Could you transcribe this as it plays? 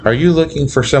Are you looking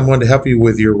for someone to help you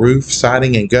with your roof,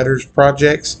 siding, and gutters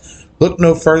projects? Look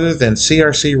no further than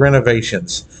CRC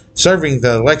Renovations. Serving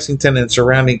the Lexington and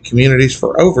surrounding communities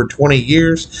for over 20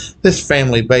 years, this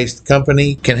family-based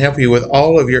company can help you with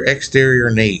all of your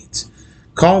exterior needs.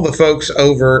 Call the folks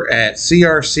over at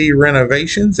CRC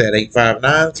Renovations at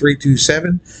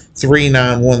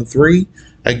 859-327-3913.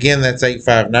 Again, that's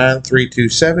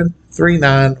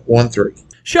 859-327-3913.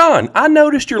 Sean, I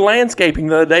noticed your landscaping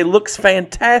the other day looks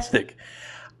fantastic.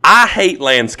 I hate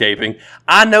landscaping.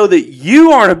 I know that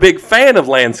you aren't a big fan of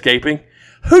landscaping.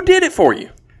 Who did it for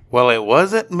you? Well, it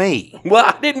wasn't me. Well,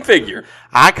 I didn't figure.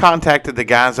 I contacted the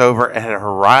guys over at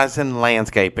Horizon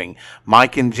Landscaping.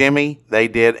 Mike and Jimmy, they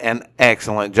did an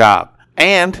excellent job.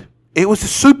 And it was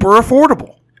super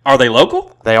affordable. Are they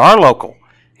local? They are local.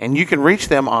 And you can reach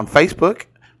them on Facebook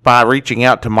by reaching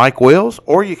out to Mike Wills,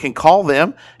 or you can call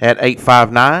them at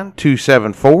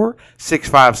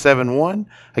 859-274-6571.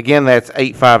 Again, that's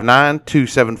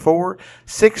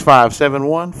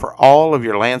 859-274-6571 for all of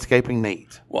your landscaping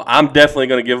needs. Well, I'm definitely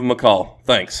going to give them a call.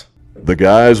 Thanks. The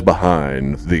guys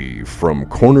behind the From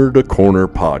Corner to Corner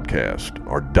podcast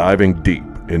are diving deep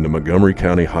into Montgomery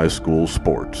County High School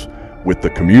sports with the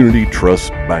Community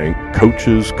Trust Bank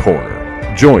Coaches Corner.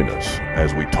 Join us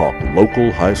as we talk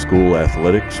local high school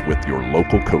athletics with your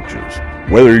local coaches.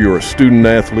 Whether you're a student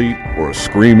athlete or a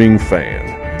screaming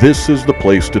fan, this is the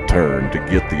place to turn to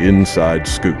get the inside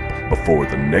scoop before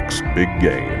the next big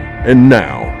game. And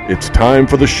now it's time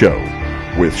for the show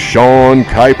with Sean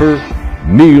Kuiper,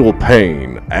 Neil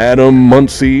Payne, Adam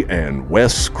Muncie, and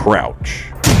Wes Crouch.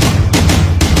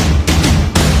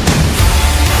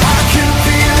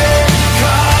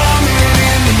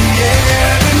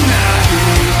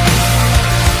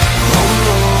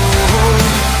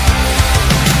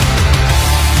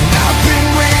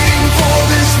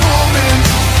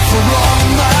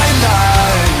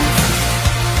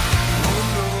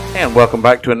 And welcome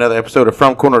back to another episode of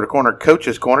From Corner to Corner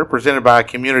Coaches Corner, presented by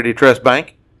Community Trust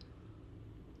Bank.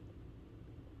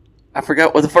 I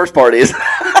forgot what the first part is.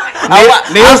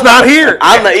 Neil's not here.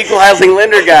 I'm the equal housing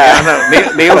lender guy. I know.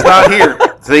 Neil's not here.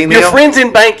 See, Neil? Your friends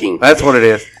in banking. That's what it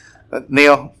is.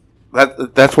 Neil,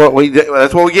 that's what we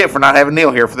get for not having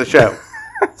Neil here for the show.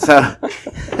 So,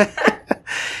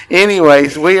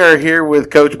 anyways, we are here with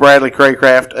Coach Bradley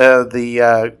Craycraft,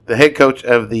 the head coach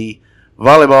of the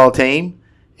volleyball team.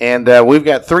 And we've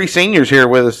got three seniors here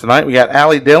with us tonight. We got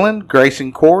Allie Dillon,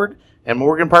 Gracen Cord, and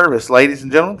Morgan Purvis. Ladies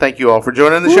and gentlemen, thank you all for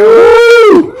joining the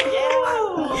show.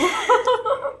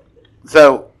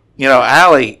 So,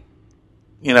 Allie,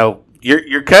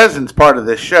 your cousin's part of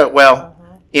this show. Well,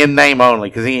 in name only,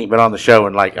 because he ain't been on the show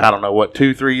in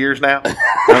 2-3 years now.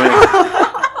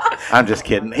 I'm just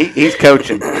kidding. He's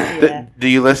coaching. Yeah. Do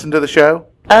you listen to the show?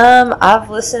 I've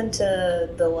listened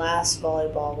to the last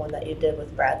volleyball one that you did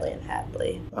with Bradley and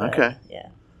Hadley. Okay. Yeah.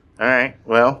 All right.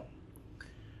 Well,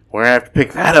 we're going to have to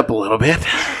pick that up a little bit.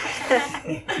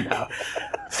 No.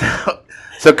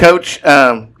 So, Coach,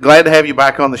 glad to have you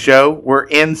back on the show. We're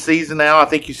in season now. I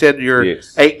think you said you're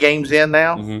 8 games in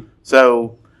now. Mm-hmm.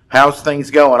 So, how's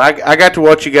things going? I got to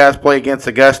watch you guys play against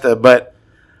Augusta, but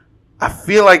I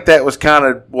feel like that was kind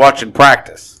of watching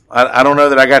practice. I don't know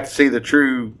that I got to see the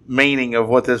true meaning of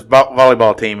what this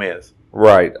volleyball team is.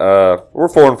 Right. We're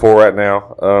 4-4 right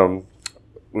now.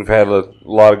 We've had a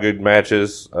lot of good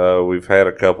matches. We've had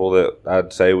a couple that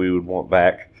I'd say we would want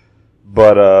back,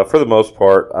 but for the most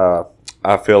part,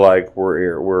 I feel like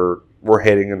we're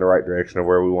heading in the right direction of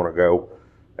where we want to go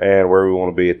and where we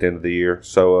want to be at the end of the year.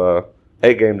 So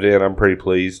 8 games in, I'm pretty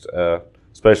pleased,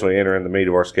 especially entering the meat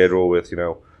of our schedule with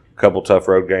a couple tough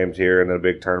road games here and then a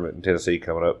big tournament in Tennessee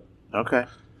coming up. Okay.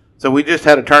 So we just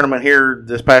had a tournament here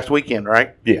this past weekend,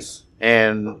 right? Yes.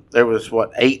 And there was,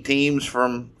 8 teams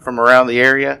from around the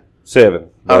area? 7.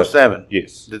 Oh, 7.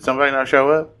 Yes. Did somebody not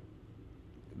show up?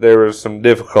 There was some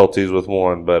difficulties with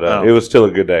one, but it was still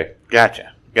a good day.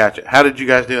 Gotcha. How did you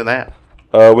guys do in that?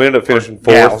 We ended up finishing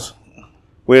 4th.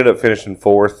 We ended up finishing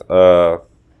 4th.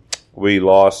 We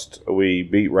lost. We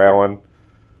beat Rowan.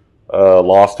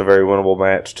 Lost a very winnable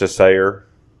match to Sayre,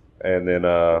 and then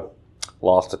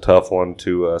lost a tough one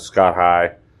to Scott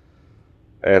High.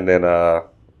 And then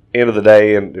end of the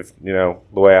day, and if the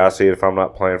way I see it, if I'm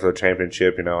not playing for the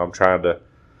championship, I'm trying to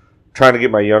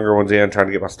get my younger ones in, trying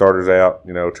to get my starters out,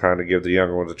 trying to give the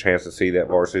younger ones a chance to see that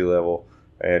varsity level,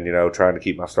 and trying to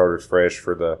keep my starters fresh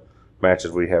for the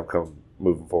matches we have come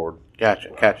moving forward.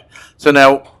 Gotcha. So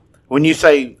now, when you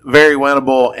say very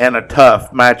winnable and a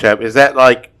tough matchup, is that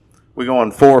like we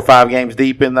going 4 or 5 games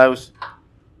deep in those?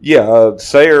 Yeah,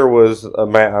 Sayre was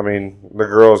the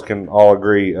girls can all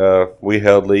agree. We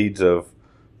held leads of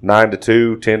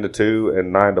 9-2, 10-2,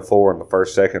 and 9-4 in the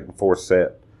first, second, and fourth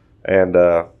set, and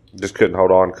just couldn't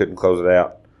hold on, couldn't close it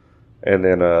out. And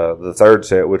then the third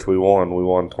set, which we won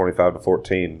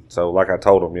 25-14. So, like I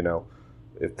told them,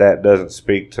 if that doesn't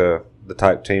speak to the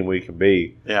type team we can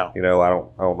be, I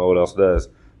don't know what else does.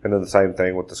 And then the same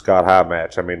thing with the Scott High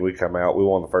match. I mean, we come out, we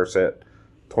won the first set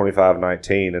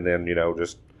 25-19, and then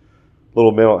just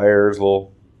little mental errors,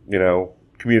 little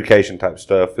communication type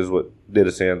stuff is what did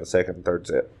us in the second and third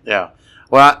set. Yeah.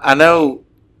 Well, I know,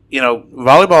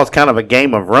 volleyball is kind of a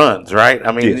game of runs, right?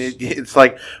 I mean, Yes. it's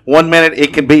like 1 minute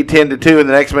it can be 10-2, and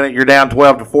the next minute you're down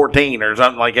 12-14 or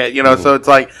something like that. So it's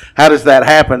like, how does that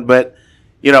happen? But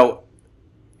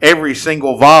every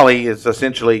single volley is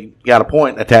essentially got a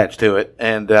point attached to it.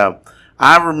 And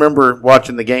I remember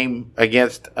watching the game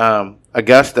against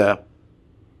Augusta.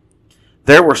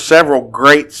 There were several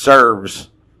great serves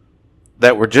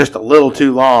that were just a little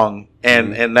too long,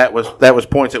 and that was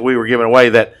points that we were giving away.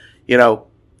 That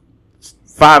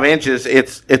 5 inches,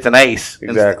 it's an ace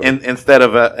instead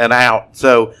of an out.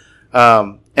 So,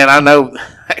 and I know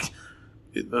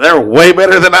they're way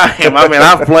better than I am. I mean,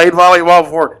 I've played volleyball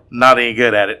before, not any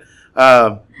good at it,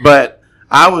 but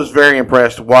I was very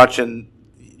impressed watching.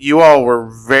 You all were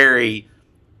very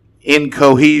in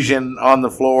cohesion on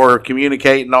the floor,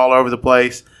 communicating all over the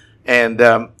place, and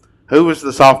who was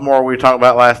the sophomore we were talking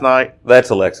about last night? That's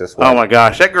Alexis. Oh, my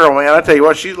gosh. That girl, man, I tell you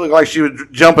what, she looked like she was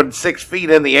jumping 6 feet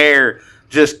in the air,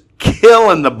 just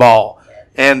killing the ball.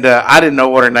 And I didn't know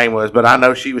what her name was, but I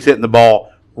know she was hitting the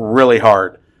ball really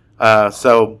hard.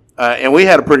 And we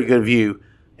had a pretty good view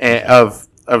of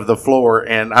the floor.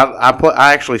 And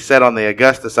I actually sat on the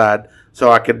Augusta side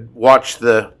so I could watch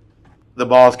the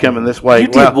balls coming this way. You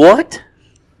did what?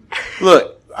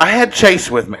 Look. I had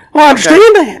Chase with me. Well, I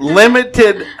understand that.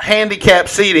 Limited handicap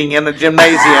seating in the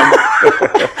gymnasium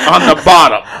on the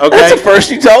bottom. Okay, That's the first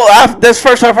you told. That's the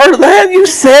first I've heard of that. You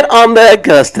sat on the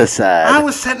Augusta side. I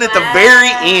was sitting at the very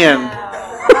end,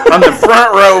 on the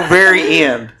front row, very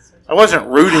end. I wasn't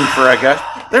rooting for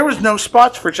Augusta. There was no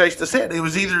spots for Chase to sit. It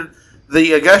was either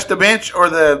the Augusta bench or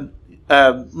the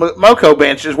Moco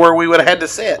benches where we would have had to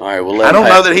sit. All right, we'll let I don't it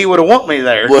know pass. that he would have want me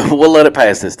there. We'll let it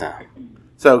pass this time.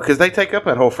 So, because they take up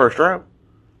that whole first row.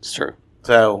 It's true.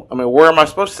 So, I mean, where am I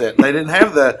supposed to sit? They didn't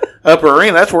have the upper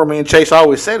arena. That's where me and Chase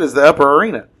always sit, is the upper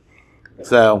arena.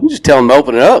 So, You just tell them to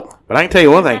open it up. but I can tell you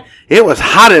one thing. It was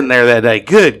hot in there that day.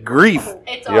 Good grief.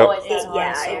 It's Yep. always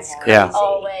It's crazy. Yeah.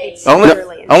 always.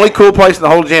 Only cool place in the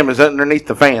whole gym is underneath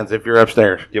the fans if you're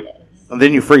upstairs. Yep. And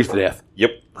then you freeze to death.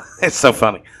 Yep. It's so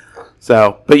funny.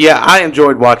 So, but yeah, I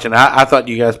enjoyed watching. I thought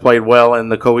you guys played well in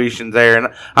the cohesion there,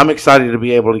 and I'm excited to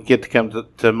be able to get to come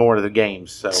to more of the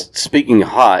games. So, Speaking of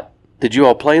hot, did you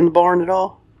all play in the barn at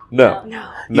all? No.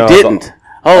 You didn't.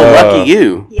 Oh, lucky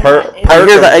you. I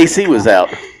hear the AC was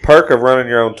out. Perk of running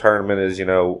your own tournament is,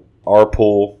 our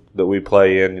pool that we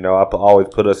play in. I always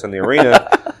put us in the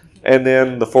arena. And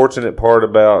then the fortunate part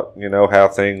about, how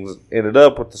things ended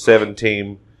up with the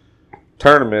 7-team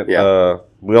tournament, Yeah.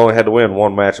 we only had to win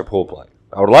one match of pool play.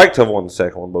 I would like to have won the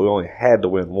second one, but we only had to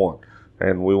win one.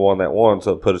 And we won that one,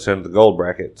 so it put us into the gold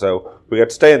bracket. So we got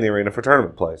to stay in the arena for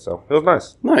tournament play. So it was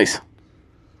nice. Nice.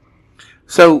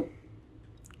 so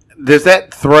does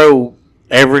that throw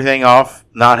everything off,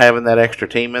 not having that extra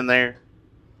team in there?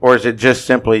 Or is it just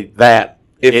simply that?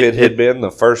 If it had been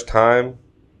the first time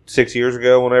 6 years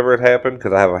ago, whenever it happened,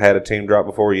 because I haven't had a team drop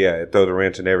before, it throws a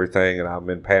wrench in everything, and I'm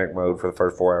in panic mode for the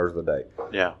first 4 hours of the day.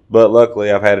 Yeah. But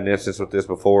luckily, I've had an instance with this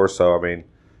before, so, I mean,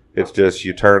 it's just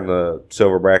you turn the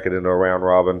silver bracket into a round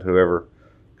robin. Whoever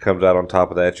comes out on top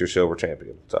of that, you're silver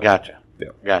champion. So, Gotcha. Yeah.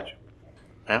 Gotcha.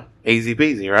 Well, easy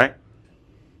peasy, right?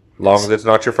 as long as it's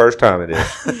not your first time, it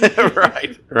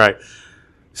is. Right.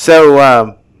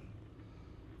 So,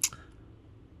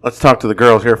 let's talk to the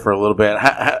girls here for a little bit.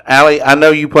 Allie, I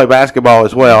know you play basketball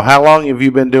as well. How long have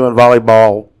you been doing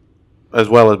volleyball as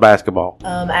well as basketball?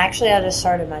 Actually, I just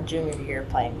started my junior year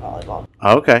playing volleyball.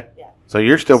 Okay. Yeah. So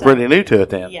you're still pretty new to it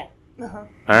then. Yeah. Uh-huh.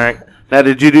 All right. Now,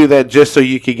 did you do that just so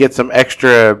you could get some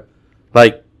extra,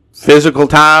 physical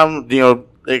time?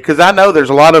 Because I know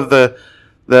there's a lot of the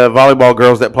volleyball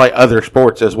girls that play other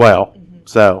sports as well. Mm-hmm.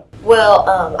 So.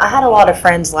 Well, I had a lot of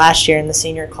friends last year in the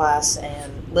senior class,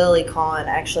 and Lily Kahn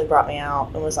actually brought me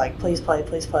out and was like, please play,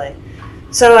 please play.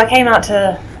 So I came out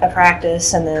to a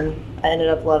practice, and then I ended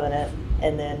up loving it,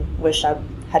 and then wished I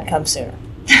had come sooner.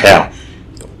 Yeah.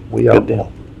 We all do.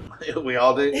 We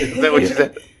all do? Is that what you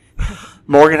said?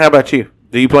 Morgan, how about you?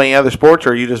 Do you play any other sports,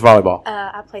 or are you just volleyball?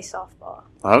 I play softball.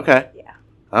 Okay. Yeah.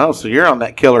 Oh, so you're on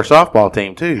that killer softball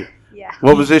team, too. Yeah.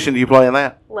 What position do you play in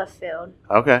that? Left field.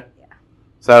 Okay. Yeah.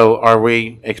 So are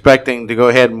we expecting to go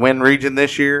ahead and win region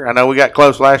this year? I know we got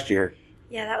close last year.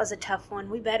 Yeah, that was a tough one.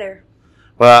 We better.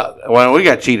 Well, we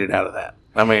got cheated out of that.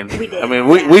 I mean, We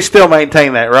did, we still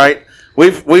maintain that, right?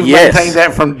 We've Yes. maintained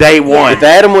that from day one. If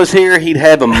Adam was here, he'd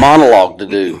have a monologue to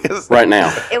do right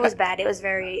now. It was bad. It was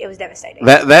devastating.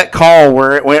 That call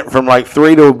where it went from like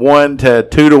 3-1 to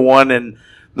 2-1, and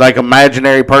like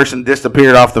imaginary person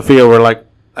disappeared off the field. We're like,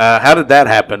 how did that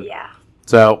happen? Yeah.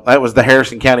 So that was the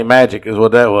Harrison County Magic, is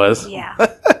what that was. Yeah.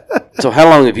 So how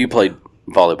long have you played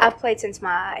volleyball? I've played since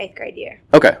my 8th grade year.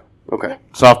 Okay.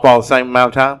 Softball the same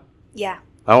amount of time. Yeah.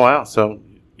 Oh wow! So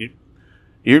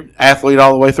you're athlete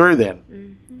all the way through then.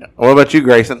 Mm-hmm. What about you,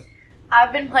 Gracen?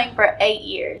 I've been playing for 8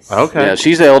 years. Okay. Yeah,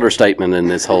 she's the elder statement in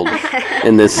this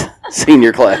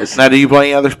senior class. Now, do you play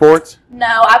any other sports? No,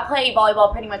 I play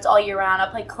volleyball pretty much all year round. I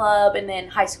play club and then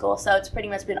high school, so it's pretty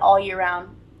much been all year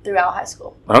round throughout high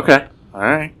school. Okay. All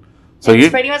right. So It's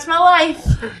pretty much my life.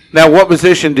 now, what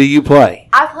position do you play?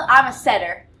 I'm a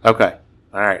setter. Okay.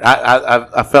 All right.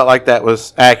 I felt like that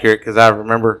was accurate because I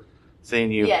remember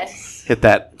seeing you Yes. hit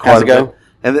that quite How's a it go? bit.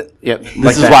 And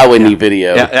This is why we need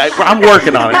video. Yeah, I'm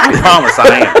working on it. I promise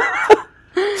I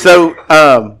am.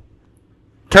 So,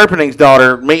 Turpening's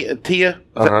daughter, Tia,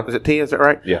 is it Tia? Is that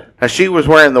right? Yeah. She was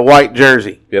wearing the white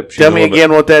jersey. Yep. Tell me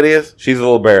again what that is. She's a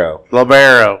libero.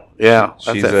 Libero. Yeah,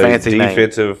 that's She's a a fancy name.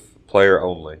 defensive player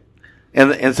only.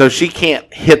 And so she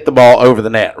can't hit the ball over the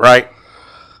net, right?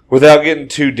 Without getting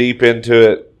too deep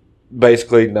into it,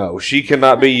 basically, no. She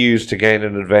cannot be used to gain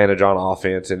an advantage on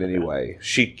offense in any way.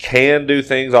 She can do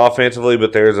things offensively,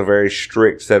 but there's a very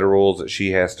strict set of rules that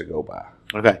she has to go by.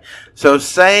 Okay. So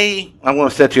say, I'm going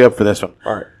to set you up for this one.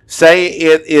 All right. Say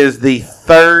it is the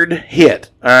third hit,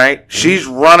 all right? She's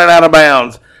running out of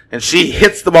bounds, and she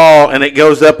hits the ball, and it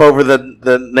goes up over the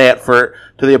net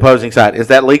to the opposing side. Is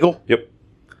that legal? Yep.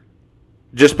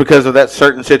 Just because of that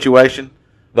certain situation?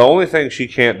 The only thing she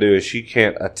can't do is she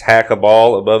can't attack a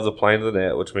ball above the plane of the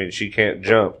net, which means she can't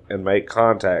jump and make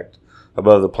contact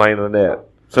above the plane of the net.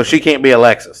 So she can't be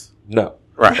Alexis. No.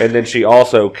 Right. And then she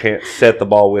also can't set the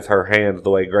ball with her hands the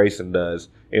way Gracen does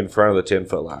in front of the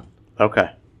 10-foot line.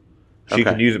 Okay. She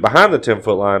can use it behind the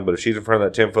 10-foot line, but if she's in front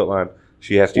of that 10-foot line,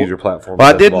 she has to use her platform. Well, to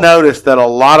I set the did ball. notice that a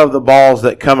lot of the balls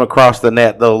that come across the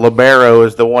net, the libero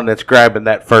is the one that's grabbing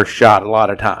that first shot a lot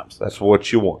of times. That's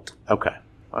what you want. Okay.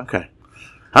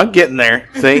 I'm getting there.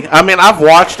 See? I mean, I've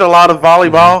watched a lot of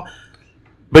volleyball,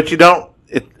 but you don't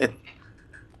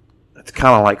it's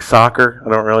kind of like soccer. I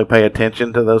don't really pay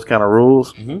attention to those kind of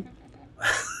rules. You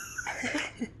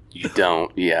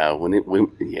don't. Yeah.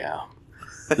 Yeah.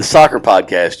 The soccer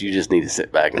podcast, you just need to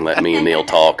sit back and let me and Neil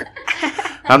talk.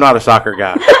 I'm not a soccer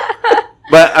guy.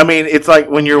 But, I mean, it's like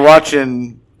when you're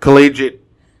watching collegiate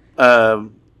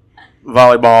volleyball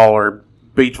or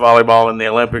beach volleyball in the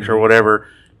Olympics or whatever,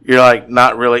 you're like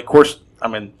not really. Of course, I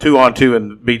mean, 2-on-2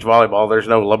 in beach volleyball, there's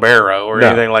no libero or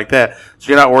anything like that. So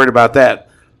you're not worried about that.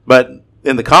 But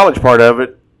in the college part of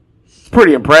it, it's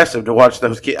pretty impressive to watch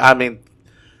those kids. I mean,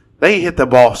 they hit the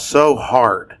ball so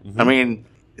hard. I mean,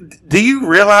 do you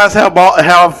realize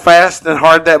how fast and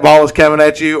hard that ball is coming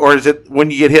at you? Or is it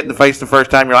when you get hit in the face the first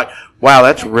time, you're like, wow,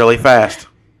 that's really fast?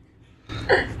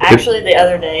 Actually, the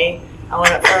other day, I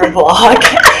went up for a vlog,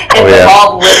 and the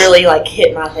ball literally, like,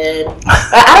 hit my head.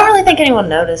 I don't really think anyone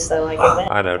noticed, though. Like, it went.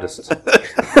 I noticed.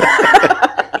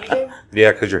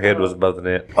 Yeah, because your head was above the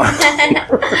net.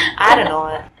 I don't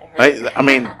know. I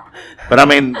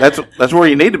mean, that's where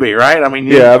you need to be, right? I mean,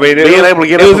 Yeah, I mean, being able to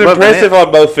get it up was above the impressive net.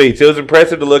 on both feet. It was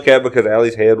impressive to look at because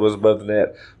Allie's head was above the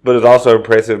net, but it was also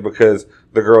impressive because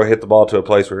the girl hit the ball to a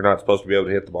place where you're not supposed to be able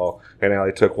to hit the ball, and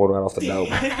Allie took one right off the dome.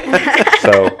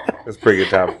 So it was a pretty good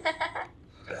time.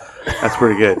 That's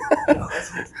pretty good.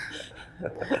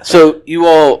 So you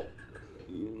all,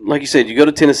 like you said, you go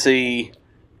to Tennessee,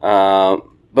 but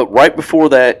right before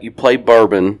that, you play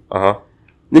Bourbon.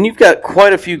 Then you've got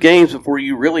quite a few games before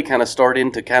you really kind of start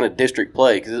into kind of district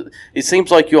play. Because it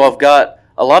seems like you all have got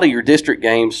a lot of your district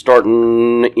games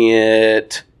starting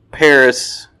at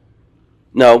Paris.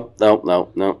 No.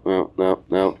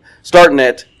 Starting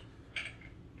at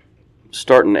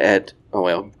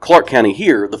Clark County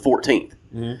here, the 14th.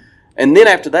 Mm-hmm. And then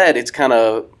after that, it's kind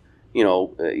of,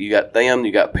 you got them,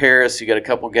 you got Paris, you got a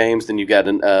couple games, then you got,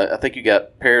 I think you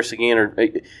got Paris again, or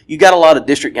you got a lot of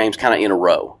district games kind of in a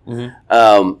row.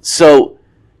 Mm-hmm. So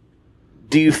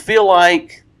do you feel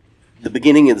like the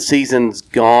beginning of the season's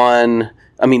gone?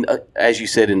 I mean, as you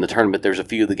said in the tournament, there's a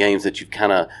few of the games that you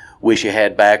kind of wish you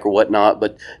had back or whatnot,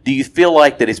 but do you feel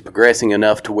like that it's progressing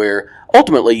enough to where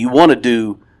ultimately you want to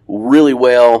do really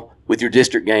well with your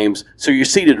district games, so you're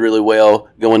seated really well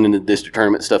going into the district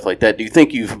tournament, stuff like that? Do you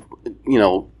think you've,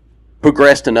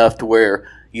 progressed enough to where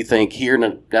you think here in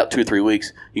about 2 or 3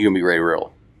 weeks you're gonna be ready to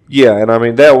roll. Yeah, and I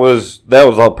mean that was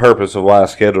the purpose of why I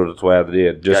scheduled it the way I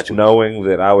did. Just Gotcha. knowing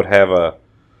that I would have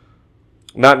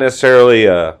not necessarily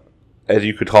as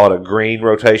you could call it, a green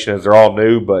rotation, as they're all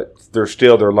new, but they're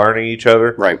learning each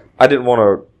other. Right. I didn't want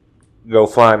to go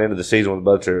flying into the season with a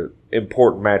bunch of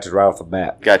important matches right off the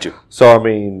bat. Gotcha. So I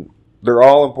mean, they're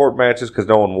all important matches because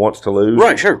no one wants to lose.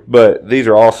 Right. Sure. But these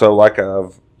are also, like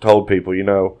I've told people,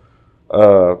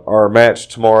 our match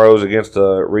tomorrow is against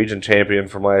the region champion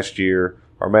from last year.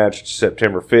 Our match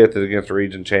September 5th is against the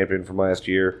region champion from last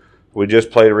year. We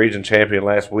just played a region champion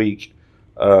last week.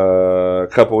 A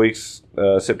couple weeks,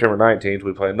 September 19th,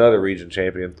 we play another region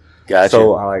champion. Gotcha.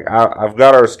 So I've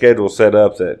got our schedule set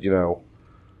up that,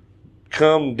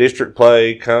 come district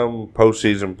play, come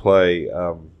postseason play,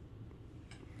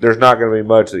 there's not going to be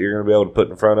much that you're going to be able to put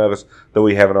in front of us that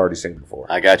we haven't already seen before.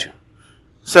 I got you.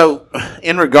 So,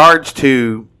 in regards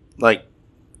to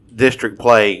district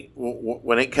play,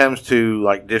 when it comes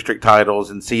to district titles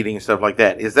and seeding and stuff like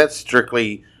that, is that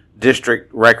strictly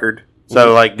district record?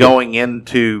 So, going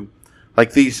into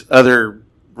these other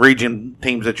region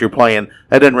teams that you're playing,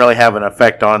 that doesn't really have an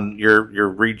effect on your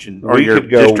region or your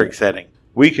district setting.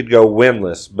 We could go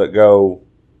winless, but go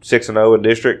 6-0 in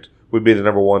district. We'd be the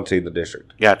number 1 seed in the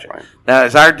district. Gotcha. Right. Now,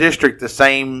 is our district the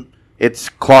same? It's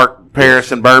Clark,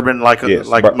 Paris, and Bourbon, most Paris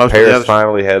of the others?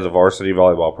 finally has a varsity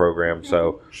volleyball program,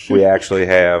 so we actually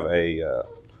have a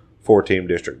 4-team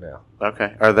district now.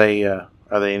 Okay. Are they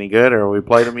any good, or have we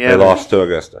played them yet? They lost to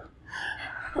Augusta.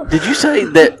 Did you say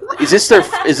that? Is this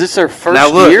their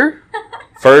first year?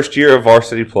 First year of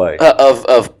varsity play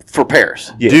For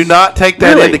Paris. Yes. Do not take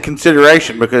that into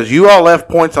consideration because you all left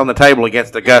points on the table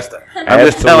against Augusta. I'm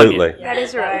just telling you. That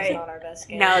is right. That was not our best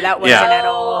game. No, that wasn't at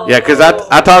all. Yeah, because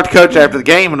I talked to Coach after the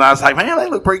game, and I was like, man, they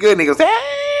look pretty good. And he goes,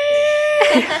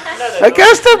 hey,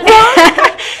 Augusta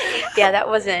won. Yeah, that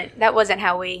wasn't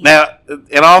how we. Now,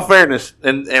 in all fairness,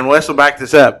 and Wes will back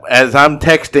this up, as I'm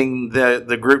texting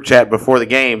the group chat before the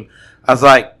game, I was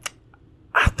like,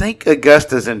 I think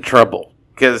Augusta's in trouble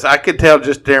because I could tell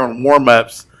just during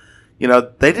warm-ups,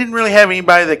 they didn't really have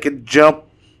anybody that could jump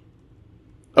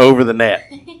over the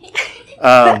net.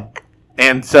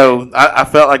 And so I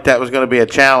felt like that was going to be a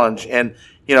challenge. And,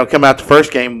 come out the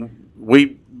first game,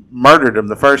 we murdered them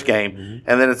the first game. Mm-hmm.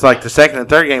 And then it's the second and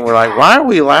third game, we're like, why are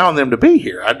we allowing them to be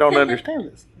here? I don't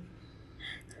understand this.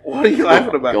 What are you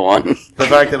laughing about? Go on. The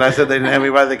fact that I said they didn't have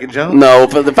anybody that could jump? No,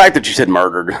 but the fact that you said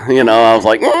murdered, I was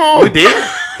like, We did.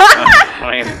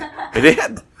 We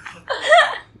did.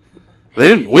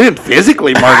 We didn't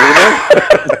physically murder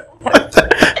them.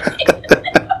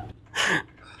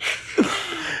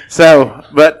 So,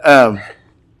 but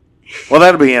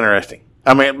that'll be interesting.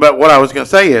 But what I was going to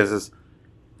say is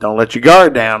don't let your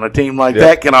guard down. A team like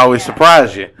that can always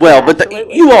surprise you. Well, but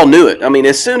you all knew it.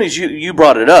 As soon as you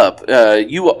brought it up,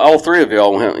 all three of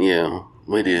y'all went, yeah,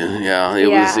 we did, yeah, it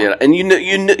was, yeah, and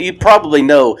you probably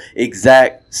know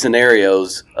exact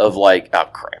scenarios of oh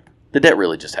crap, did that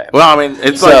really just happen? Well,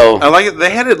 it's they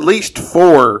had at least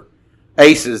 4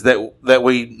 aces that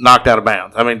we knocked out of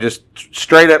bounds. Just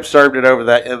straight up served it over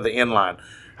the end line.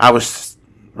 I was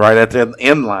right at the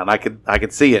end line. I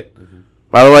could see it. Mm-hmm.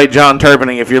 By the way, John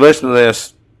Turpinning, if you're listening to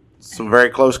this, some very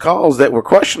close calls that were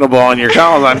questionable on your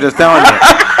calls. I'm just telling you.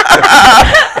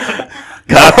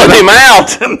 Got him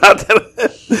out.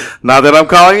 Not that I'm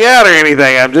calling you out or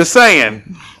anything. I'm just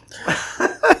saying.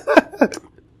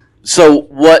 So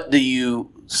what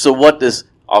does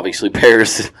obviously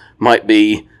Paris might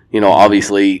be,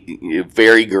 obviously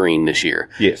very green this year.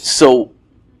 Yes. So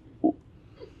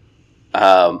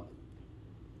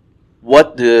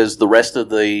what does the rest of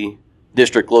the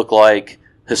district look like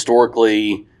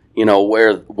historically?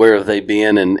 Where have they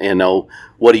been and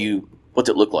what's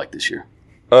it look like this year?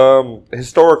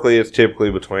 Historically, it's typically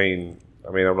between.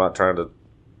 I'm not trying to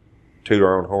toot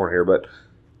our own horn here, but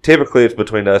typically it's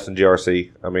between us and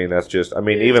GRC. That's just.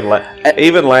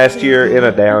 Even last year in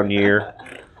a down year,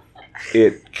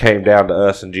 it came down to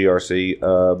us and GRC.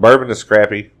 Bourbon is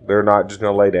scrappy; they're not just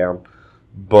going to lay down,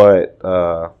 but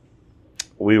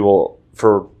we will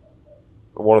for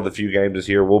one of the few games this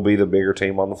year. We'll be the bigger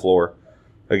team on the floor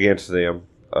against them.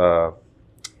 I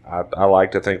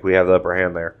like to think we have the upper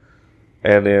hand there.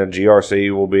 And then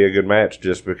GRC will be a good match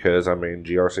just because,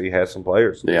 GRC has some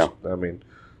players. Yeah.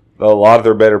 A lot of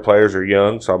their better players are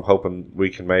young, so I'm hoping we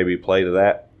can maybe play to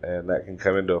that and that can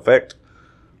come into effect.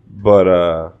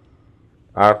 But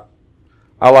I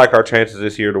like our chances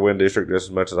this year to win district just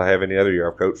as much as I have any other year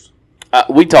I've coached.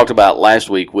 We talked about last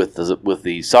week with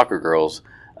the soccer girls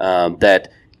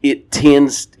that it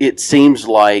seems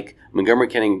like Montgomery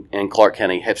County and Clark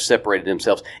County have separated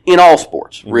themselves in all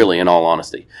sports, really, in all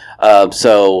honesty.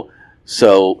 So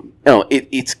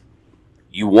it's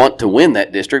you want to win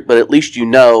that district, but at least you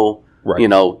know, you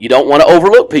don't want to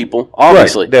overlook people,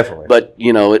 obviously. Right, definitely. But,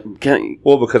 it can.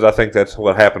 Well, because I think that's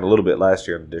what happened a little bit last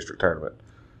year in the district tournament.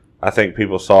 I think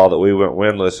people saw that we went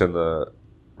winless in the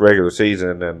regular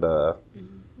season, and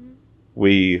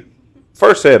we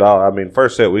first set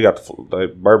we got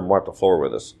Bourbon wiped the floor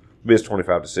with us. Missed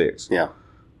 25-6. Yeah.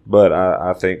 But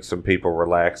I think some people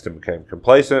relaxed and became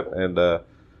complacent, and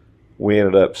we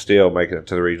ended up still making it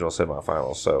to the regional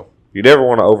semifinals. So you never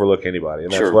want to overlook anybody,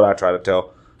 and that's what I try to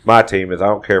tell my team is I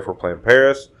don't care if we're playing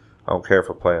Paris, I don't care if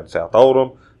we're playing South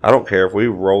Oldham, I don't care if we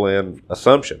roll in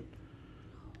Assumption.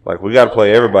 Like, we got to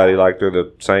play everybody like they're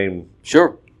the same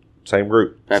group.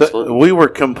 Absolutely. So we were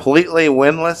completely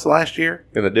winless last year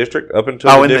in the district up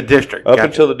until the district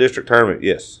until the district tournament.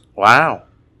 Yes. Wow.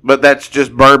 But that's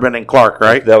just Bourbon and Clark,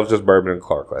 right? That was just Bourbon and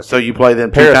Clark last year. So you play them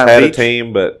Paris two-time had each? a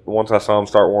team, but once I saw them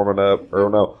start warming up,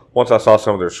 once I saw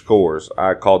some of their scores,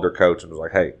 I called their coach and was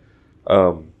like, "Hey,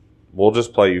 we'll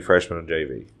just play you freshmen and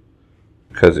JV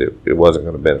because it wasn't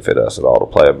going to benefit us at all to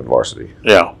play them in varsity."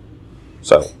 Yeah.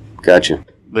 So. Gotcha.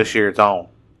 This year it's on.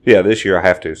 Yeah, this year I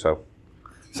have to. So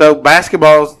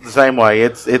basketball's the same way.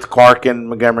 It's Clark and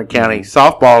Montgomery County.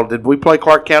 Softball. Did we play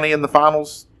Clark County in the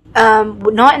finals?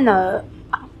 Not in the.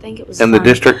 I don't think it was in the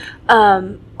district.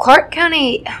 Clark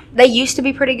County. They used to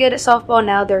be pretty good at softball.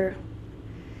 Now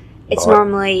it's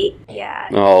normally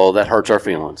Oh, that hurts our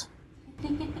feelings.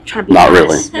 Trying to be not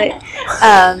nice, really.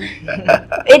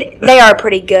 But, they are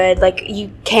pretty good. Like you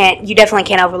definitely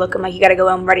can't overlook them. Like you got to go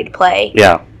in ready to play.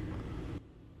 Yeah.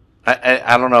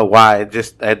 I don't know why.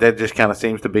 That just kind of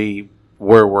seems to be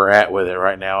where we're at with it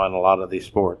right now in a lot of these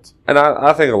sports. And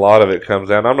I think a lot of it comes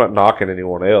down. I'm not knocking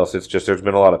anyone else. It's just there's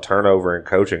been a lot of turnover in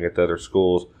coaching at the other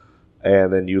schools,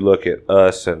 and then you look at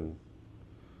us and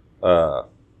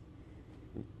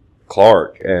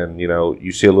Clark, and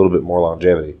you see a little bit more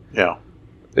longevity. Yeah.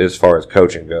 As far as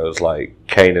coaching goes, like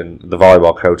Kanan, the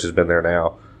volleyball coach, has been there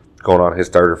now, going on his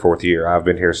 3rd or 4th year. I've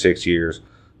been here 6 years.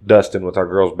 Dustin with our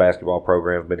girls basketball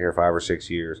program has been here 5 or 6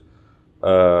 years.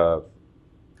 Who's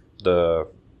the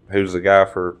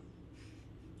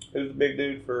big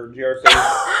dude for GRC?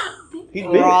 He's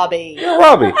big. Robbie. Yeah,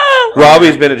 Robbie.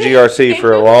 Robbie's been at GRC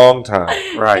for a long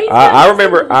time. Right. I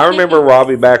remember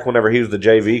Robbie back whenever he was the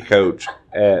JV coach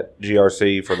at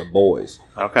GRC for the boys.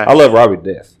 Okay. I love Robbie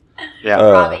to death. Yeah.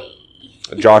 Robbie.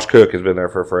 Josh Cook has been there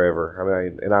for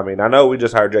forever. I know we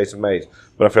just hired Jason Mays,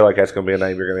 but I feel like that's going to be a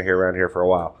name you're going to hear around here for a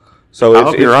while. So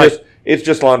it's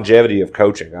just longevity of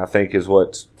coaching, I think, is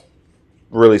what's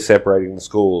really separating the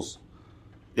schools.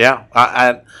 Yeah,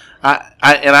 I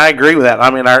agree with that. I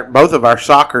mean, both of our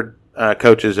soccer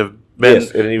coaches have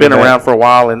been around for a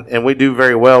while, and we do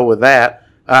very well with that.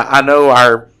 I know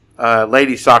our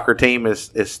ladies soccer team is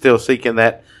still seeking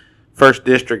that first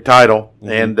district title,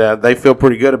 and they feel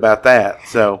pretty good about that.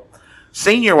 So,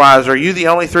 senior wise, are you the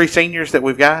only 3 seniors that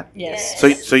we've got? Yes.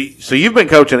 So you've been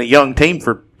coaching a young team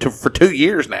for 2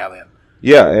 years now, then.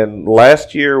 Yeah, and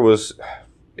last year was.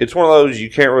 It's one of those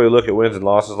you can't really look at wins and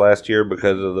losses last year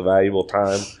because of the valuable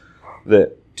time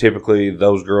that typically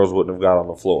those girls wouldn't have got on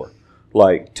the floor.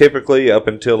 Like, typically, up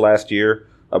until last year,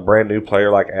 a brand new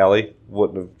player like Allie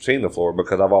wouldn't have seen the floor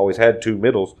because I've always had 2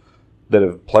 middles that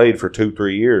have played for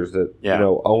 2-3 years that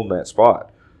own that spot.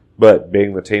 But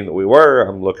being the team that we were,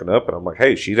 I'm looking up and I'm like,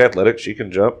 hey, she's athletic, she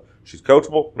can jump, she's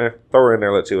coachable. Throw her in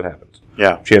there, let's see what happens.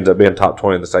 Yeah, she ends up being top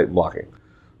 20 in the state in blocking.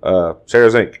 Sarah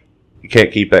Zink, you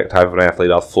can't keep that type of an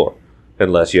athlete off the floor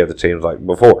unless you have the teams like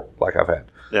before, like I've had.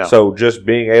 Yeah. So just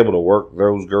being able to work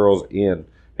those girls in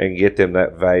and get them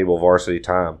that valuable varsity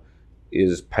time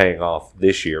is paying off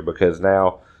this year because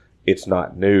now it's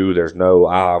not new. There's no,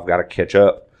 I've got to catch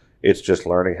up. It's just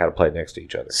learning how to play next to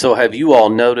each other. So have you all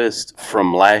noticed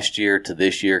from last year to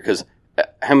this year, because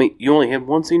how many, you only had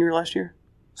 1 senior last year?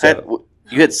 7.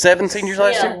 You had 7 seniors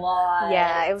last year?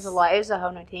 Yeah, it was a lot. It was a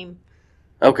whole new team.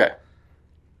 Okay.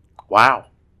 Wow.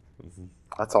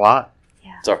 That's a lot.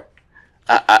 Yeah. Sorry.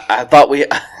 I thought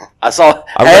I saw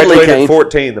I've Hadley graduated came.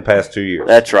 14 the past 2 years.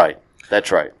 That's right.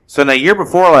 So now, year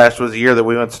before last was the year that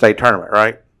we went to state tournament,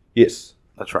 right? Yes.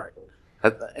 That's right.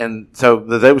 And so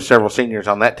there was several seniors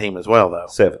on that team as well, though.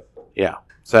 7. Yeah.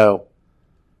 So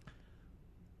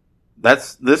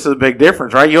this is a big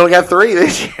difference, right? You only got 3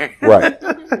 this year. Right.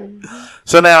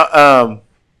 So now,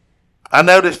 I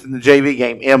noticed in the JV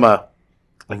game, Emma,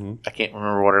 I can't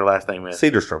remember what her last name is.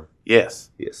 Cedarstrom. Yes.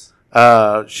 Yes.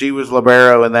 She was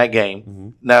libero in that game. Mm-hmm.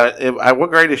 Now, what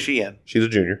grade is she in? She's a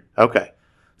junior. Okay.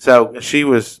 So she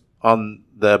was on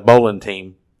the bowling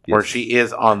team where she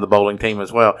is on the bowling team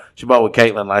as well. She bowled with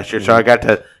Caitlin last year, so I got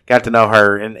to know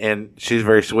her, and she's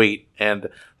very sweet. And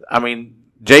I mean,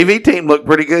 JV team looked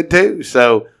pretty good too.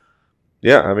 So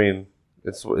yeah, I mean,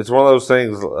 it's one of those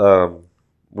things.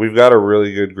 We've got a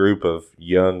really good group of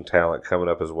young talent coming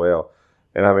up as well.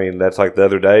 And I mean, that's like the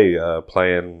other day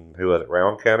playing, who was it,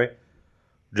 Rowan County?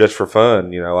 Just for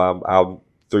fun, I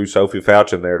threw Sophie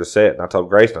Fouch in there to set, and I told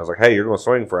Gracen, I was like, hey, you're going to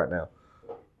swing for right now.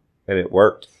 And it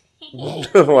worked.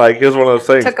 Like, it was one of those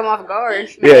things. Took them off guard.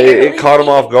 Yeah, it caught them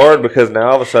off guard because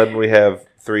now all of a sudden we have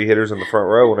 3 hitters in the front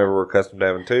row whenever we're accustomed to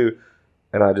having 2.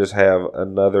 And I just have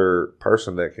another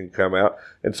person that can come out.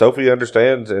 And Sophie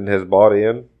understands and has bought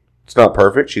in. It's not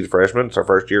perfect. She's a freshman. It's our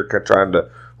first year trying to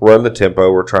run the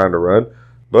tempo we're trying to run.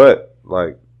 But,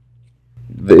 like,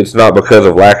 it's not because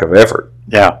of lack of effort.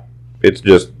 yeah, It's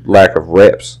just lack of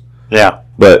reps. yeah.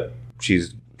 But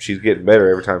she's getting better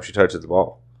every time she touches the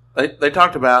ball. They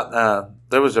talked about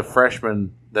there was a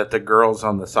freshman that the girls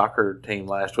on the soccer team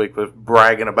last week was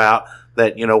bragging about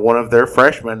that, one of their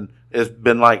freshmen has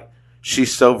been like,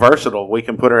 she's so versatile. We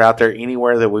can put her out there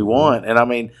anywhere that we want. And I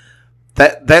mean,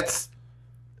 that's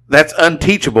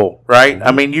unteachable, right?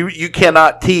 I mean, you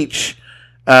cannot teach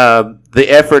the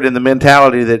effort and the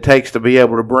mentality that it takes to be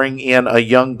able to bring in a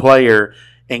young player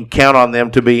and count on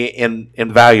them to be in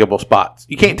valuable spots.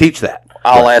 You can't teach that.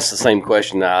 I'll ask the same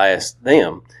question that I asked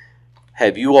them.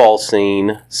 Have you all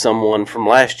seen someone from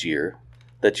last year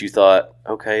that you thought,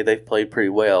 okay, they've played pretty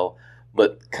well,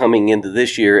 but coming into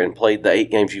this year and played the 8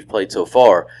 games you've played so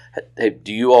far,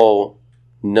 do you all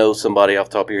know somebody off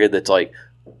the top of your head that's like,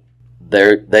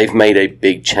 they've made a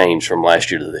big change from last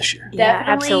year to this year? Yeah,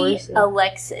 Definitely absolutely.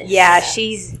 Alexis. Yeah,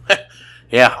 she's.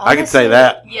 Yeah, I could say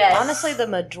that. Yes. Honestly, the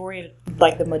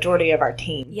majority of our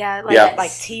team. Yeah, Yeah.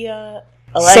 Like Tia,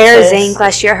 Sarah Alexis. Zink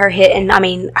last year,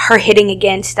 her hitting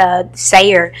against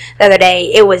Sayer the other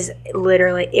day, it was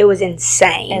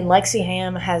insane. And Lexi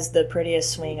Ham has the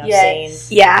prettiest swing I've Yes.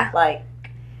 seen. yeah. Like,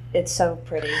 it's so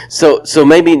pretty. So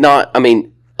maybe not, I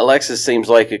mean, Alexis seems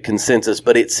like a consensus,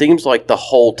 but it seems like the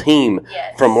whole team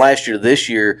Yes. from last year to this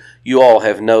year, you all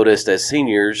have noticed as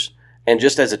seniors and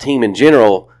just as a team in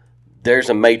general, there's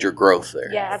a major growth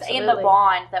there. Yes, and Absolutely. the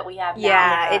bond that we have now.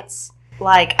 Yeah, it's.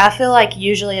 Like, I feel like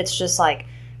usually it's just like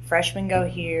freshmen go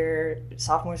here,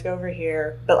 sophomores go over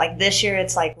here. But like this year,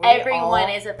 it's like Everyone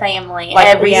is a family. like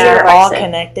Every we single are all person.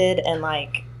 connected, and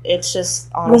like it's just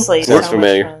honestly Sounds so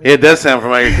familiar. much fun. It does sound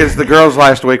familiar because the girls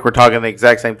last week were talking the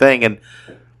exact same thing, and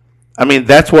I mean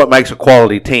that's what makes a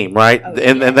quality team, right? Oh,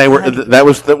 and they were that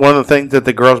was one of the things that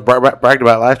the girls bragged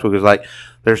about last week was like,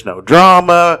 there's no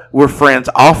drama. We're friends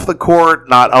off the court,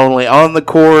 not only on the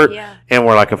court, Yeah. and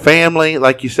we're like a family,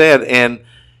 like you said, and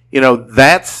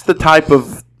that's the type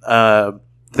of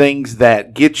things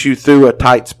that get you through a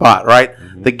tight spot, right?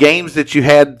 Mm-hmm. The games that you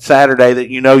had Saturday that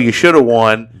you should have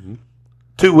won.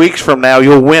 2 weeks from now,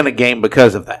 you'll win a game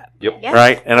because of that. Yep. Yeah.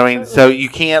 Right? And I mean, so you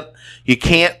can't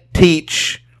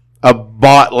teach a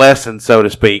bought lesson, so to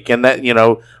speak. And that,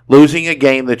 losing a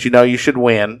game that you should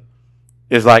win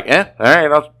is like, all right,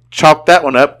 I'll chalk that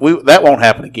one up. That won't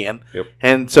happen again. Yep.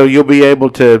 And so you'll be able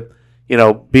to,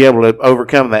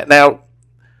 overcome that. Now,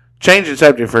 changing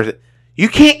subject for a second. You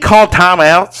can't call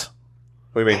timeouts.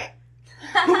 What do you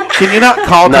mean? Can you not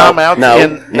call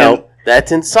timeouts? No,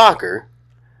 that's in soccer.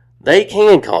 They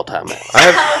can call timeouts.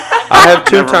 I have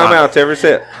 2 Never mind. timeouts every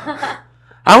set.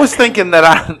 I was thinking that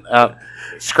I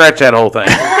scratch that whole thing.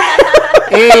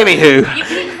 Anywho, You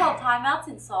can call timeouts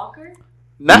in soccer?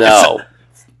 No.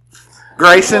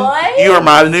 Gracen, What? you are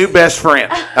my new best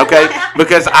friend. Okay,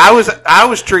 because I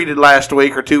was treated last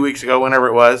week or 2 weeks ago, whenever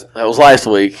it was, That was last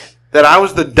week. that I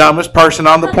was the dumbest person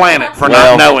on the planet for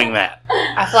Well- not knowing that.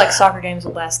 I feel like soccer games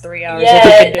will last 3 hours Yeah, if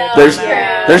you can do no, it. There's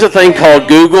Yeah. there's a thing called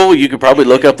Google. You could probably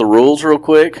look up the rules real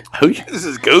quick. Who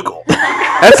uses Google?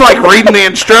 That's like reading the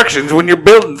instructions when you're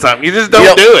building something. You just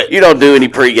don't do it. You don't do any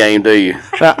pregame, do you?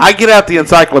 I get out the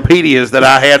encyclopedias that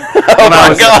I had Oh when I my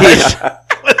was a kid.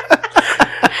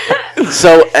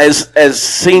 So as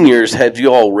seniors, have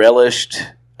you all relished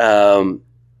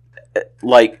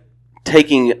like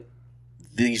taking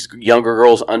these younger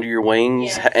girls under your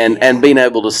wings Yes. and being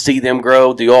able to see them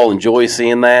grow? Do you all enjoy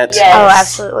seeing that? Yes. Oh,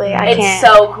 absolutely. I It's can't.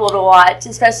 so cool to watch,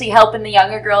 especially helping the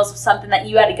younger girls with something that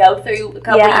you had to go through a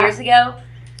couple Yeah. years ago.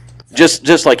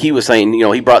 Just like he was saying,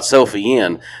 he brought Sophie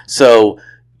in, so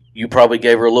you probably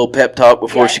gave her a little pep talk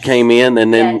before she Yes. came in,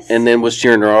 and then Yes. and then was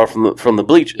cheering her on from the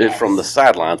bleach Yes. from the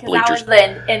sidelines Because I bleachers. was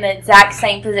in the exact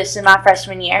same position my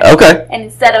freshman year. Okay. And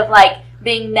instead of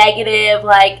being negative,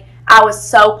 I was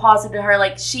so positive to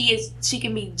her, she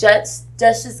can be just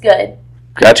as good.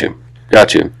 Gotcha.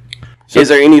 Is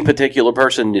there any particular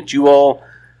person that you all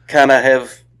kind of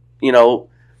have,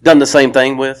 done the same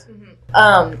thing with?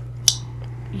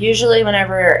 Usually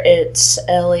whenever it's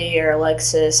Ellie or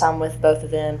Alexis, I'm with both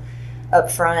of them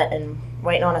up front and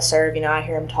waiting on a serve. I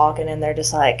hear them talking and they're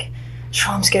just like,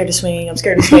 I'm scared to swing.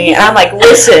 And I'm like,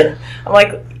 listen. I'm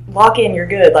like, lock in, you're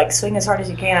good. Like, swing as hard as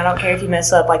you can. I don't care if you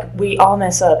mess up. Like, we all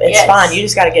mess up. It's fine. You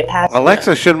just got to get past it.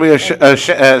 Alexa shouldn't be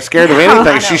scared of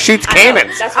anything. She shoots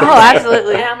cannons.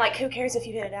 Absolutely. And I'm like, who cares if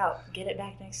you hit it out? Get it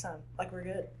back next time. Like, we're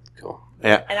good. Cool.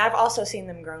 Yeah. And I've also seen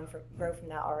them grow from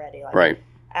that already. Like, right.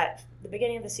 At the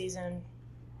beginning of the season,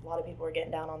 a lot of people were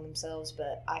getting down on themselves,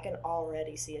 but I can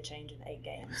already see a change in 8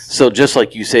 games. So just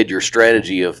like you said, your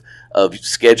strategy of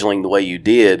scheduling the way you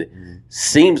did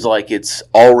seems like it's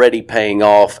already paying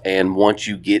off. And once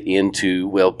you get into,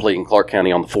 playing Clark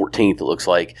County on the 14th, it looks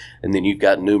like, and then you've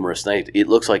got numerous names, it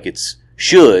looks like it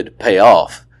should pay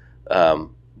off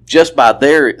just by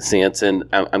their sense. And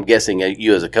I'm guessing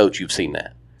you as a coach, you've seen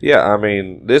that. Yeah, I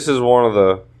mean, this is one of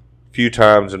the few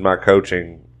times in my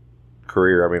coaching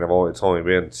career. I mean, it's only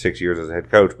been 6 years as a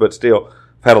head coach, but still,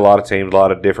 I've had a lot of teams, a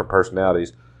lot of different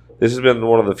personalities. This has been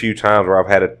one of the few times where I've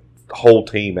had a whole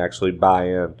team actually buy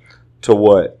in to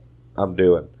what I'm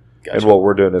doing and what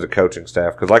we're doing as a coaching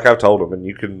staff. Because, like I've told them,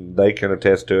 and they can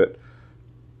attest to it.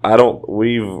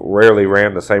 We've rarely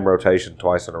ran the same rotation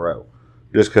twice in a row,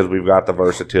 just because we've got the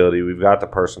versatility, we've got the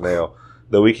personnel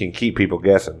that we can keep people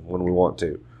guessing when we want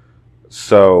to.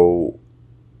 So,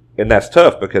 and that's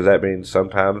tough because that means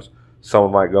sometimes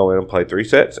someone might go in and play 3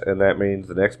 sets, and that means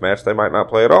the next match they might not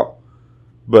play at all.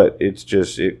 But it's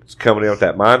coming in with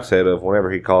that mindset of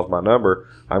whenever he calls my number,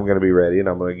 I'm going to be ready and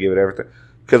I'm going to give it everything.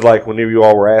 Because like whenever you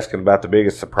all were asking about the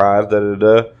biggest surprise,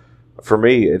 for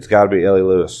me, it's got to be Ellie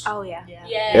Lewis. Oh yeah.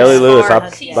 Yes. Ellie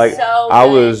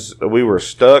Lewis, we were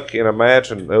stuck in a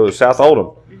match, and it was South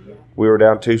Oldham. We were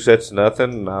down 2-0,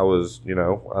 and I was,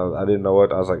 I didn't know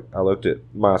what. I was like, I looked at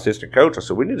my assistant coach. I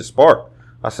said, we need a spark.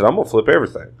 I said, I'm going to flip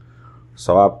everything.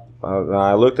 So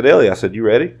I looked at Ellie. I said, you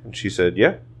ready? And she said,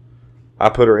 yeah. I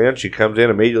put her in. She comes in,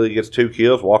 immediately gets 2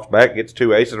 kills, walks back, gets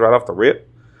 2 aces right off the rip.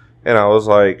 And I was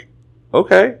like,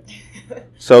 okay.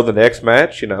 So the next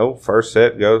match, first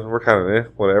set goes, we're kind of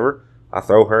whatever. I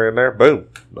throw her in there. Boom.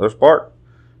 Another spark.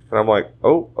 And I'm like,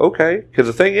 oh, okay. Because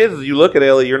the thing is, you look at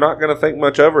Ellie, you're not going to think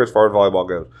much of her as far as volleyball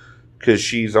goes. Because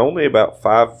she's only about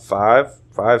 5'5",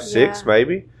 5'6",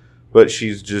 maybe. But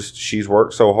she's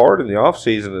worked so hard in the off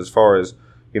season as far as,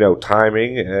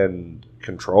 timing and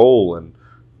control and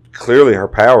clearly her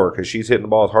power, because she's hitting the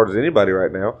ball as hard as anybody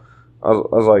right now. I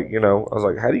was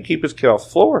like, how do you keep this kid off the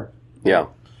floor? Yeah.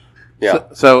 Yeah.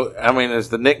 So, I mean, is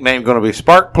the nickname going to be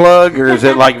Spark Plug, or is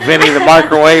it like Vinny the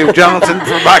Microwave Johnson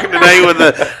from back in the day with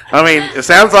the? I mean, it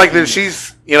sounds like that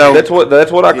she's, That's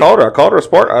what I called her. I called her a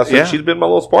spark. I said she's been my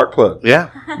little spark plug.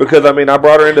 Yeah. Because I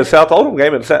brought her into the South Oldham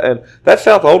game, and that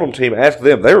South Oldham team, asked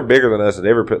them, they were bigger than us at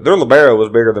every. Their libero was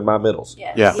bigger than my middles.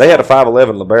 Yes. Yeah. They had a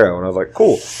 5'11" libero, and I was like,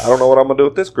 cool. I don't know what I'm gonna do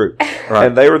with this group. Right.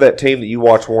 And they were that team that you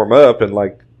watch warm up, and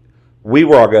like, we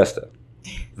were Augusta.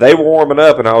 They were warming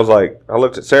up, and I was like, I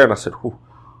looked at Sarah and I said,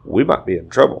 we might be in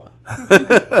trouble.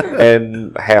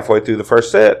 And halfway through the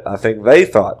first set, I think they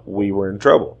thought we were in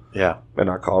trouble. Yeah. And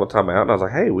I called a timeout, and I was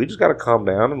like, hey, we just got to calm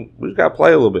down, and we just got to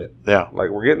play a little bit. Yeah. Like,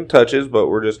 we're getting touches, but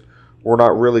we're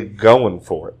not really going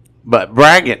for it. But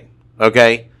bragging,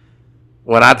 okay?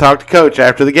 When I talked to Coach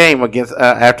after the game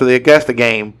after the Augusta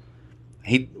game,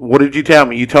 what did you tell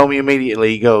me? You told me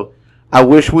immediately, you go, I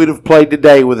wish we'd have played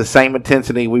today with the same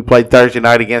intensity we played Thursday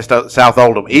night against South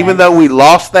Oldham. Yes. Even though we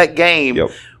lost that game,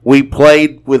 we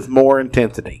played with more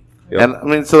intensity. Yep.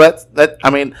 And so that. I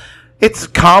mean, it's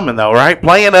common though, right?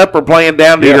 Playing up or playing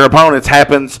down to your opponents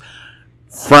happens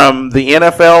from the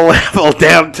NFL level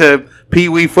down to Pee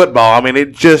Wee football. I mean,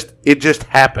 it just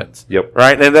happens. Yep.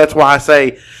 Right, and that's why I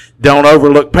say don't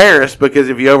overlook Paris, because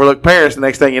if you overlook Paris, the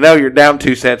next thing you know, you're down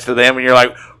 2 sets to them, and you're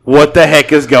like, what the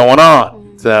heck is going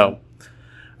on? So.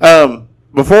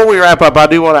 Before we wrap up, I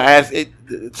do want to ask.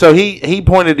 So he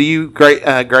pointed to you,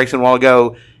 Gracen, a while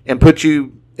ago, and put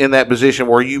you in that position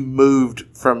where you moved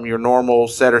from your normal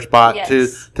setter spot to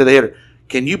the hitter.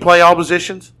 Can you play all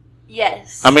positions?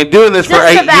 Yes. I mean, doing this for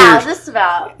 8 years. Just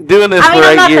about. Doing this for 8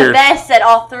 years. I'm not the best at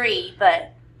all 3,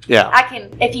 but I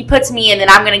can. If he puts me in, then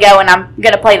I'm going to go and I'm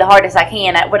going to play the hardest I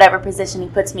can at whatever position he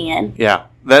puts me in. Yeah,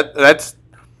 that's.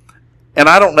 And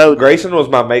I don't know. Gracen was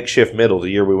my makeshift middle the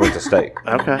year we went to state.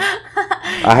 Okay.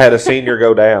 I had a senior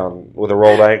go down with a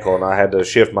rolled ankle, and I had to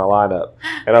shift my lineup.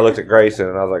 And I looked at Gracen,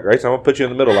 and I was like, Gracen, I'm going to put you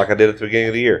in the middle like I did at the beginning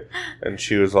of the year. And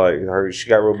she was like, she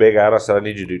got real big out. I said, I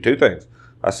need you to do 2 things.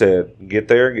 I said, get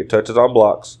there and get touches on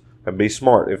blocks and be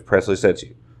smart if Presley sets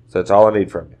you. So that's all I need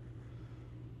from you.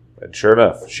 And sure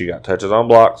enough, she got touches on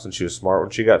blocks, and she was smart when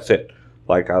she got set.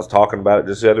 Like I was talking about it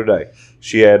just the other day.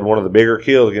 She had one of the bigger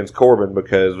kills against Corbin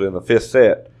because in the 5th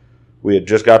set, we had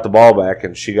just got the ball back,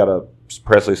 and she got a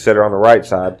Presley set her on the right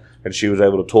side, and she was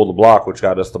able to tool the block, which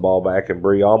got us the ball back, and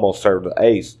Bree almost served the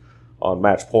ace on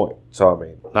match point. So, I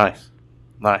mean.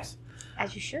 Nice.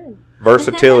 As you should.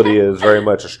 Versatility is very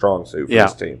much a strong suit for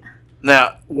this team.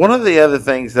 Now, one of the other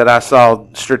things that I saw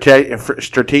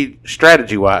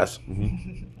strategy-wise,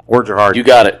 words are hard. You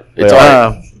got it. It's all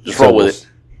right. Just roll with it.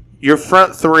 Your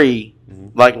front three,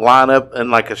 like, line up in,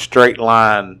 like, a straight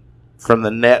line from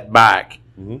the net back.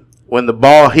 Mm-hmm. When the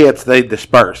ball hits, they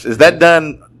disperse. Is that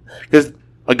done? Because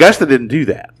Augusta didn't do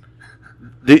that.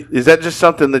 Is that just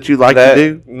something that you like to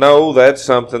do? No, that's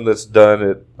something that's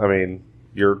done. All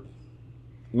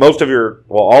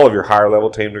of your higher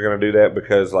level teams are going to do that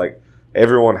because, like,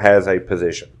 everyone has a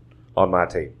position on my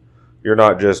team. You're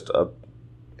not just a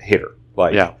hitter.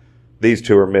 Like, these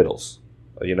two are middles.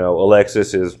 You know,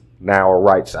 Alexis is now a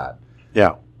right side.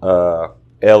 Yeah.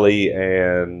 Ellie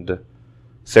and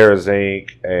Sarah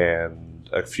Zink and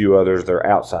a few others, they're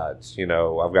outsides. You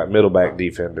know, I've got middle back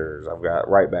defenders. I've got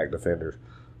right back defenders.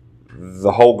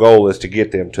 The whole goal is to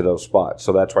get them to those spots.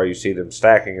 So that's why you see them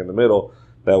stacking in the middle.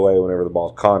 That way, whenever the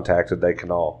ball's contacted, they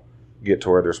can all get to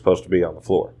where they're supposed to be on the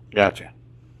floor. Gotcha.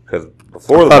 Because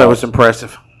before I thought it was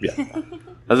impressive. Yeah.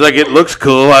 I was like, it looks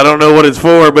cool. I don't know what it's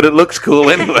for, but it looks cool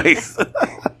anyways.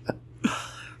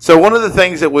 So one of the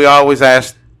things that we always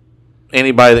ask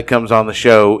anybody that comes on the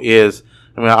show is,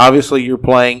 I mean, obviously you're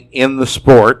playing in the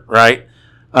sport, right?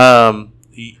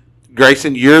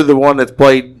 Gracen, you're the one that's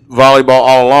played volleyball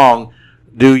all along.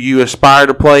 Do you aspire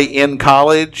to play in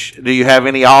college? Do you have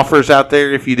any offers out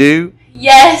there if you do?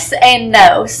 Yes and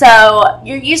no. So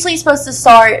you're usually supposed to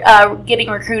start getting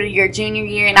recruited your junior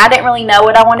year, and I didn't really know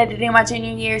what I wanted to do my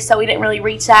junior year, so we didn't really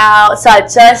reach out. So I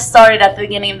just started at the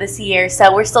beginning of this year,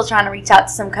 so we're still trying to reach out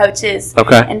to some coaches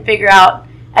and figure out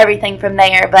everything from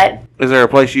there. But is there a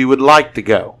place you would like to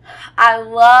go? I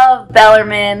love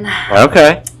Bellarmine.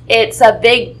 Okay. It's a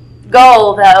big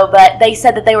goal, though, but they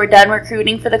said that they were done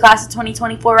recruiting for the class of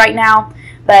 2024 right now.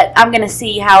 But I'm going to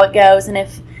see how it goes, and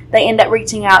if they end up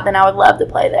reaching out, then I would love to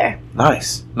play there.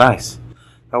 Nice. Now,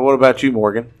 what about you,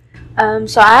 Morgan?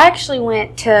 So I actually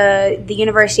went to the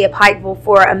University of Pikeville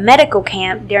for a medical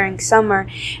camp during summer,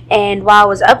 and while I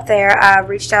was up there, I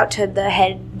reached out to the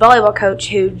head volleyball coach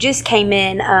who just came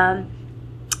in,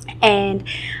 and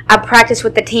I practiced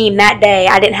with the team that day.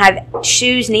 I didn't have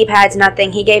shoes, knee pads,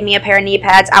 nothing. He gave me a pair of knee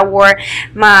pads. I wore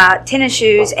my tennis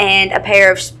shoes and a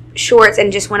pair of shorts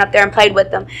and just went up there and played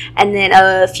with them. And then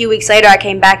a few weeks later, I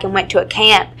came back and went to a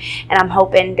camp, and I'm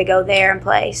hoping to go there and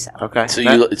play. So. Okay.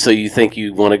 So you think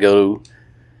you want to go?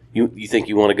 You think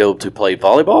you want to go to play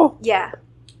volleyball? Yeah,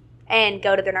 and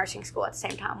go to the nursing school at the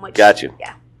same time. Which, got you.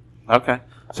 Yeah. Okay.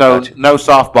 So no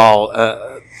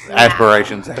softball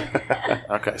aspirations.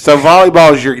 Okay. So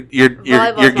volleyball is your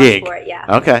gig. Sport,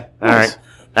 yeah. Okay. All right.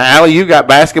 Now, Allie, you got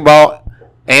basketball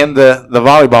and the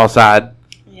volleyball side.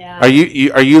 Yeah.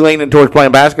 Are you leaning towards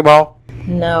playing basketball?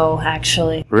 No,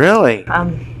 actually. Really?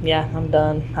 I'm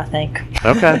done, I think.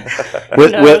 Okay.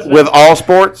 with all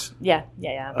sports? Yeah.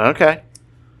 Okay.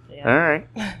 Yeah. All right.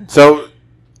 So,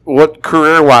 what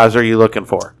career-wise are you looking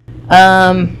for?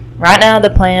 Right now the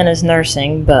plan is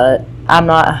nursing, but I'm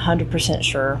not 100%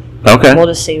 sure. Okay. We'll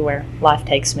just see where life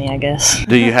takes me, I guess.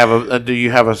 Do you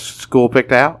have a school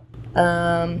picked out?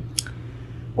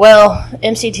 Well,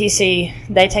 MCTC,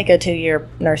 they take a 2-year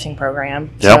nursing program,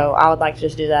 so I would like to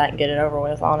just do that and get it over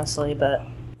with, honestly. But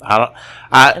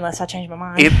unless I change my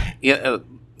mind.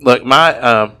 Look,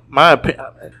 my opinion,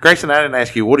 Gracen, I didn't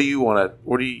ask you. What do you want to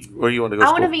go?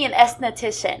 I want to be an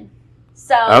esthetician.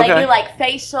 So they do like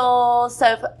facials.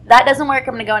 So if that doesn't work,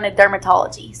 I'm going to go into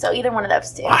dermatology. So either one of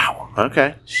those two. Wow.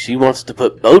 Okay. She wants to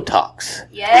put Botox.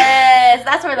 Yes,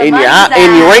 that's where the in money's your at.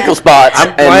 in your wrinkle spots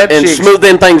and smooth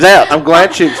them things out. I'm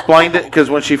glad she explained it because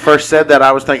when she first said that,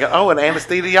 I was thinking, an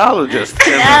anesthesiologist.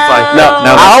 And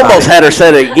No, I almost had her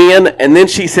say it again, and then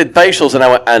she said facials, and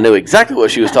I knew exactly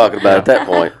what she was talking about at that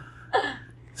point.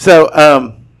 So,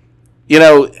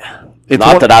 it's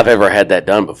not that I've ever had that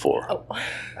done before. Oh.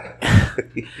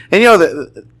 And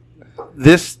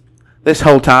this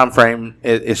whole time frame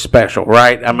is special,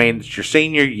 right? I mean, it's your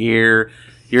senior year.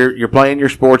 You're playing your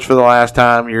sports for the last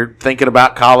time. You're thinking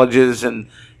about colleges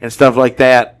and stuff like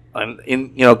that. And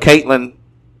Caitlin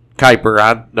Kuiper,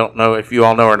 I don't know if you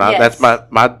all know her or not. Yes.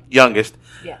 That's my youngest.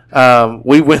 Yeah.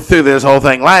 We went through this whole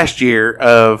thing last year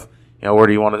of where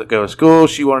do you want to go to school?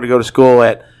 She wanted to go to school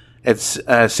at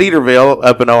Cedarville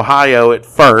up in Ohio at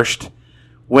first.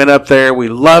 Went up there. We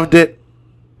loved it.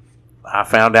 I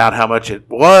found out how much it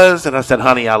was, and I said,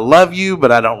 honey, I love you,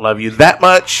 but I don't love you that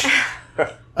much.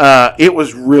 It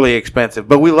was really expensive,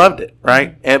 but we loved it,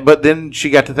 right? But then she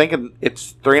got to thinking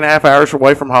it's 3.5 hours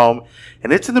away from home,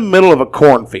 and it's in the middle of a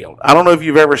cornfield. I don't know if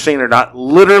you've ever seen it or not.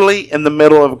 Literally in the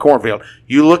middle of a cornfield.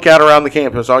 You look out around the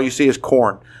campus, all you see is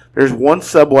corn. There's one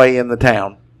Subway in the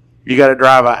town. You got to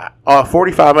drive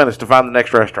 45 minutes to find the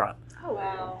next restaurant. Oh,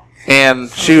 wow. And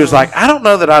she was like, I don't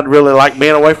know that I'd really like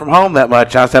being away from home that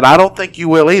much. I said, I don't think you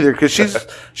will either, because she's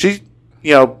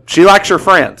she likes her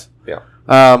friends.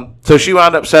 Yeah. So she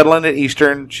wound up settling at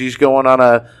Eastern. She's going on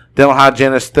a dental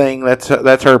hygienist thing. That's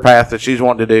her path that she's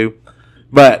wanting to do.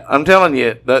 But I'm telling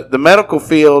you, the medical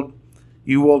field,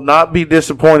 you will not be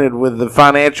disappointed with the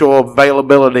financial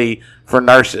availability for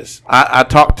nurses. I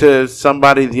talked to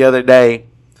somebody the other day,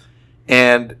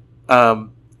 and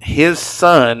his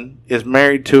son is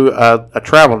married to a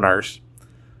travel nurse.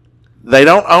 They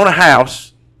don't own a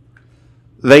house.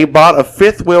 They bought a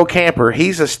fifth-wheel camper.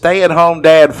 He's a stay-at-home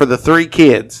dad for the 3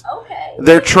 kids. Okay.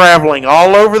 They're traveling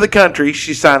all over the country.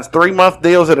 She signs 3-month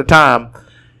deals at a time,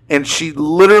 and she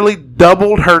literally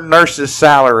doubled her nurse's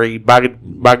salary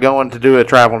by going to do a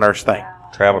travel nurse thing.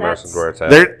 Travel nursing is where it's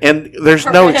at. And there's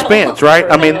no expense, right?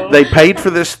 I mean, they paid for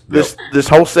this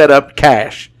whole setup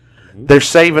cash. They're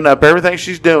saving up everything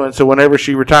she's doing, so whenever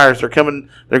she retires, they're going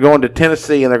to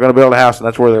Tennessee, and they're going to build a house, and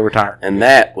that's where they're retiring. And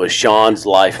that was Sean's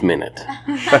life minute.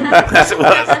 That's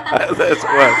what it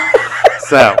was.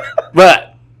 So,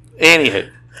 but anywho,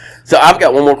 So I've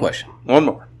got one more question. one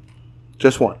more,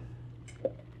 just one.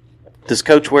 Does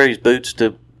Coach wear his boots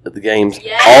to the games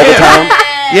all the time?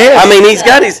 Yes. I mean, he's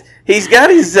got his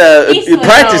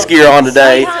practice gear on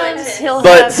today.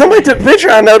 But somebody took a picture.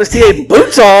 I noticed he had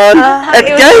boots on at the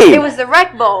game. It was the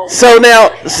rec bowl. So now,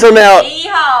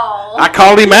 I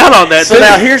called him out on that. so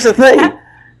now here's the thing.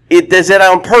 It does that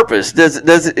on purpose. Does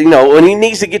it, when he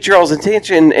needs to get your all's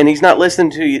attention and he's not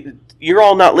listening to you, you're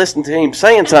all not listening to him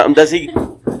saying something. Does he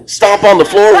stomp on the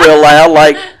floor real loud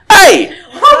like, "Hey"?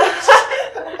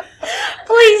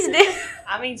 Please do.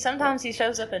 I mean, sometimes he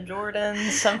shows up in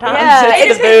Jordans. Sometimes Yeah,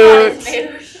 it's the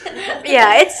boots.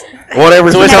 Yeah, it's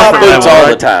Whatever's So it's not comfortable, boots all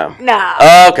the right? time. no.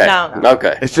 Okay. No.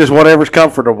 Okay. It's just whatever's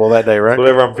comfortable that day, right?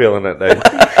 Whatever I'm feeling that day.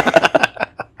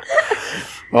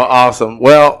 Well, awesome.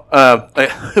 Well,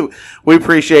 we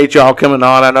appreciate y'all coming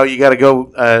on. I know you got to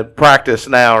go practice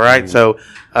now, right? So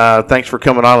thanks for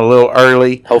coming on a little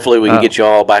early. Hopefully we can get you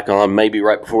all back on maybe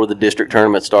right before the district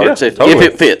tournament starts, Yeah, if totally.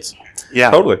 it fits. Yeah,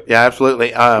 Totally. Yeah,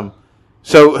 absolutely.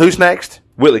 So who's next?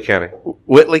 Whitley County.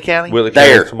 Whitley County? Whitley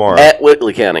There, County tomorrow. at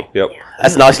Whitley County. Yep.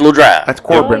 That's a nice little drive. That's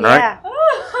Corbin, Oh, right? yeah.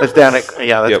 That's down at that's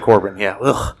Yep. Corbin. Yeah.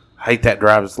 Ugh, I hate that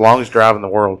drive. It's the longest drive in the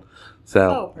world.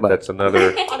 So, but That's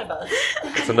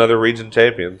another region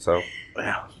champion. So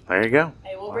yeah, there you go.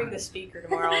 Hey, we'll bring the speaker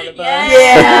tomorrow on the bus.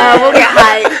 Yeah, we'll get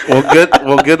hyped.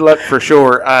 Well, good luck for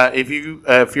sure.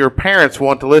 If your parents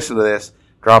want to listen to this,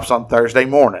 drops on Thursday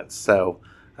mornings. So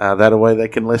that way they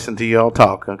can listen to you all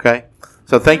talk. Okay.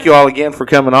 So thank you all again for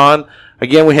coming on.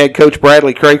 Again, we had Coach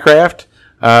Bradley Craycraft,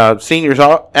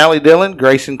 Seniors-Allie Dillon,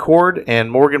 Gracen Cord, and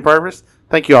Morgan Purvis.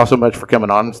 Thank you all so much for coming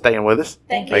on and staying with us.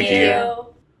 Thank Thank you.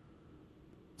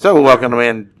 So we'll welcome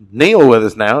in Neil with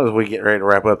us now as we get ready to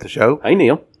wrap up the show. Hey,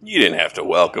 Neil. You didn't have to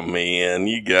welcome me in.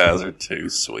 You guys are too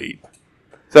sweet.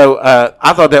 So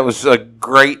I thought that was a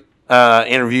great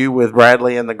interview with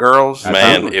Bradley and the girls.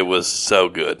 Man, it was so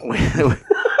good.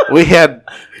 We had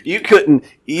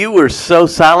You were so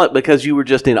silent because you were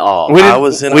just in awe. we I didn't,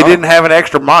 was in we awe. didn't have an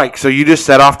extra mic, so you just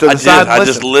sat off to the I did. side. And I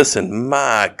just listened. listened.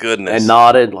 My goodness. And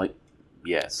nodded like,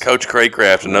 yes. Coach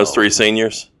Craycraft and those 3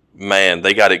 seniors, man,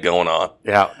 they got it going on.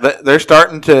 Yeah, they're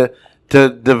starting to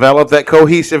develop that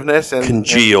cohesiveness and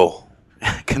Congeal.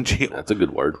 and congeal. That's a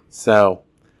good word. So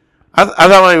I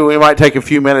thought maybe we might take a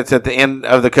few minutes at the end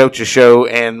of the coaches show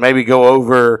and maybe go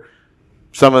over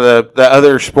some of the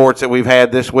other sports that we've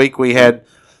had this week. We had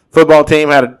football team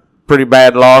had a pretty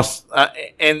bad loss.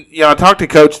 And, I talked to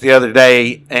Coach the other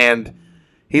day, and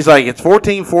he's like, it's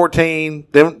 14-14.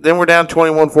 Then we're down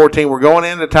 21-14. We're going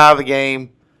in to tie the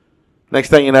game. Next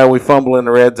thing you know, we fumble in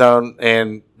the red zone,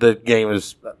 and the game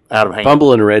is out of hand.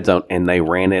 Fumble in the red zone, and they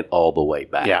ran it all the way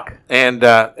back. Yeah. And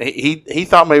he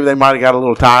thought maybe they might have got a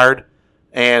little tired.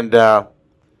 And,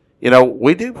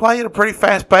 we do play at a pretty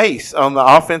fast pace on the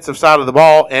offensive side of the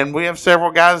ball, and we have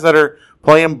several guys that are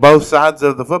playing both sides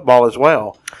of the football as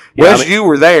well. Yeah, Wes, you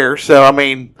were there, so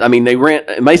Mason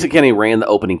County ran the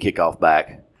opening kickoff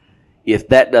back. If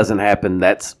that doesn't happen,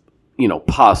 that's,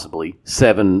 possibly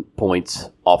 7 points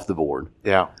off the board.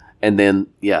 yeah, And then,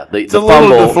 it's the a little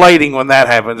fumble, deflating when that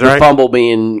happens, the right? fumble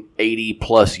being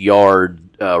 80-plus yard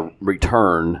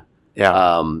return.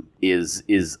 Yeah, is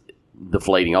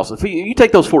deflating. Also, if you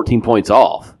take those 14 points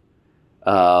off,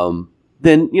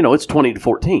 then it's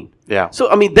 20-14. Yeah. So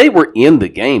I mean, they were in the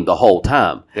game the whole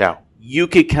time. Yeah. You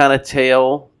could kind of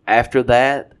tell after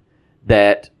that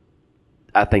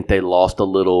I think they lost a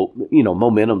little.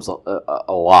 Momentum's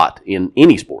a lot in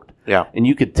any sport. Yeah. And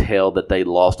you could tell that they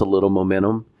lost a little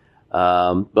momentum.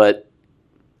 But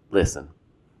listen,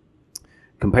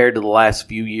 compared to the last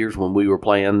few years when we were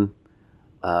playing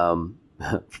the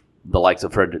likes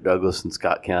of Frederick Douglass and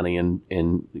Scott County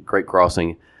and Great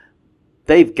Crossing,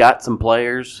 they've got some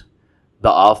players.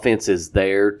 The offense is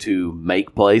there to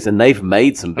make plays, and they've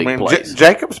made some big plays.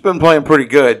 Jacob's been playing pretty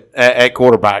good at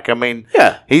quarterback. I mean,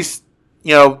 yeah, he's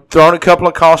thrown a couple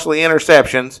of costly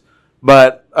interceptions,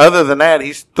 but other than that,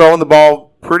 he's throwing the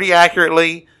ball pretty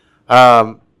accurately.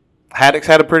 Haddock's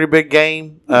had a pretty big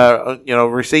game,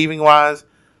 receiving wise.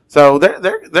 So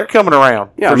they're coming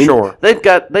around sure. They've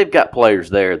got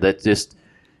players there that just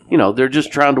they're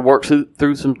just trying to work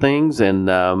through some things, and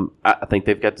I think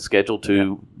they've got the schedule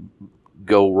to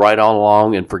go right on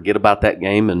along and forget about that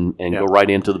game and go right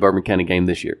into the Bourbon County game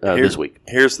this week.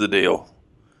 Here's the deal.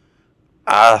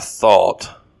 I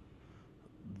thought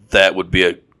that would be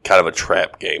a kind of a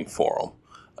trap game for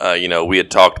them. We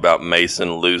had talked about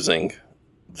Mason losing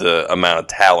the amount of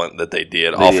talent that they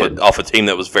did off a team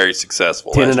that was very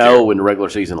successful. 10-0 in the regular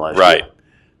season last year. Right.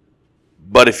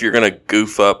 But if you're going to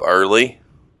goof up early,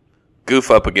 goof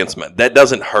up against them. That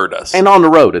doesn't hurt us. And on the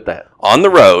road at that. On the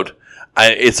road.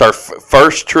 It's our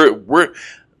first true.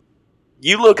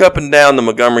 You look up and down the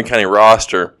Montgomery County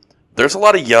roster. There's a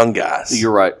lot of young guys.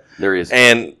 You're right. There is,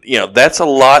 and that's a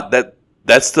lot.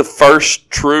 That's the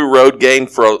first true road game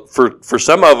for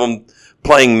some of them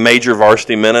playing major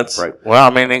varsity minutes. Right. Well, I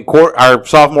mean, our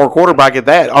sophomore quarterback at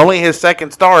that, only his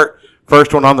second start,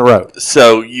 first one on the road.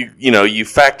 So you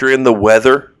factor in the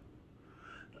weather.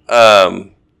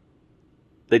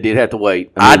 They did have to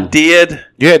wait. I did.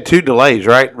 You had 2 delays,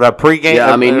 right? Pregame.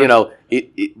 Yeah, I mean,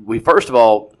 we first of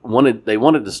all wanted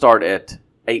to start at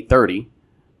 8:30,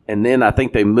 and then I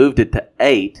think they moved it to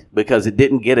 8 because it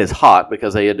didn't get as hot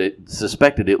because they had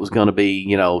suspected it was going to be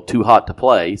too hot to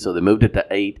play, so they moved it to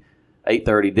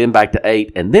 8:30, then back to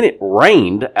 8, and then it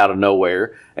rained out of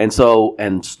nowhere, and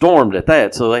stormed at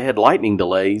that, so they had lightning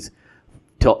delays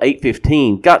till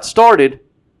 8:15. Got started.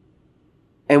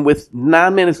 And with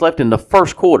 9 minutes left in the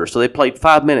first quarter, so they played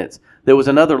 5 minutes, there was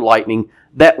another lightning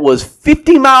that was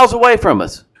 50 miles away from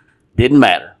us. Didn't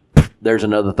matter. There's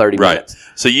another 30 minutes.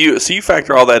 So you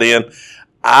factor all that in.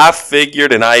 I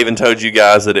figured, and I even told you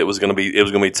guys that it was going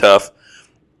to be tough.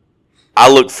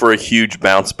 I look for a huge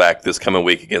bounce back this coming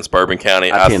week against Bourbon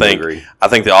County. I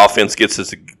think the offense gets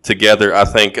us together. I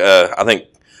think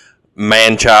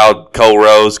man-child Cole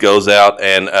Rose goes out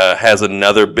and has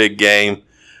another big game.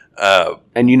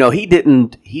 And he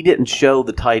didn't show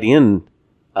the tight end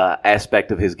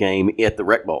aspect of his game at the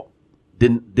Rec Bowl.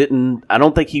 I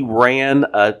don't think he ran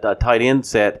a tight end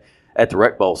set at the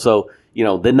Rec Bowl. So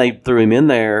then they threw him in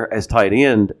there as tight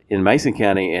end in Mason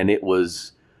County, and it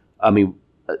was,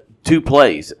 2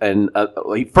 plays. And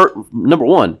number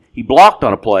one, he blocked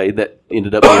on a play that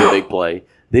ended up being a big play.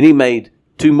 Then he made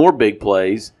 2 more big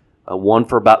plays, one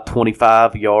for about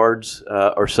 25 yards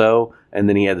or so, and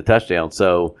then he had the touchdown.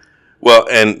 So. Well,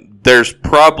 and there's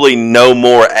probably no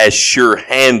more as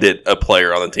sure-handed a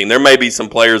player on the team. There may be some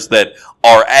players that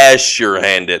are as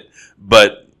sure-handed,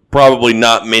 but probably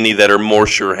not many that are more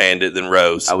sure-handed than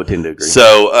Rose. I would tend to agree.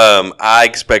 So I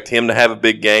expect him to have a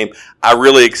big game. I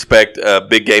really expect a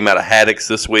big game out of Haddock's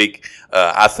this week.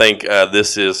 I think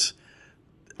this is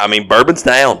 – Bourbon's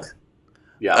down.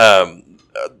 Yeah.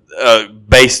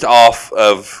 Based off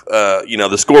of,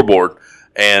 the scoreboard.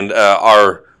 And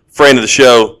our friend of the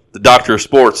show, the Doctor of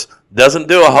Sports, doesn't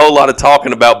do a whole lot of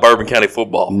talking about Bourbon County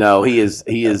football. No, he is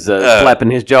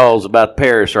flapping his jaws about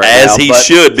Paris right now. As he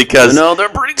should, because they're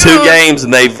pretty good. 2 games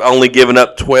and they've only given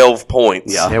up 12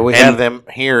 points. Yeah, we have them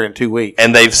here in 2 weeks.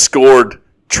 And they've scored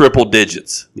triple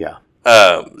digits. Yeah.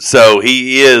 So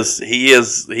he is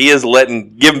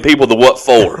giving people the what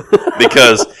for,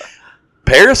 because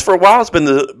Paris for a while has been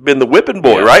the whipping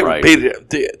boy, right?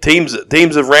 Teams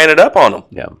have ran it up on them.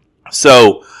 Yeah.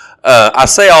 So I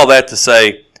say all that to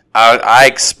say I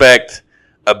expect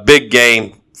a big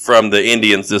game from the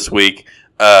Indians this week.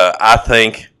 I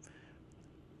think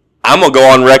I'm gonna go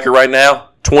on record right now.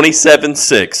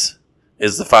 27-6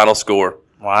 is the final score.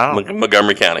 Wow.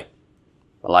 Montgomery County.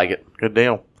 I like it. Good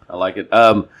deal. I like it.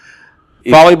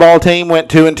 Volleyball team went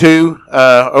 2-2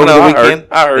 over the weekend.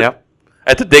 I heard. Yep.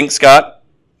 At the Dink Scott.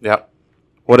 Yep.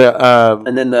 What?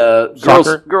 And then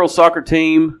the girls soccer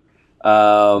team.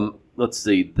 Let's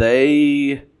see.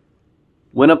 They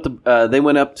They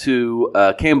went up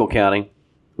to Campbell County.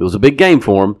 It was a big game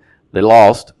for them. They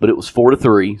lost, but it was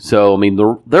 4-3. So I mean,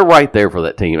 they're right there for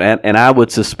that team. And I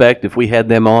would suspect if we had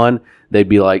them on, they'd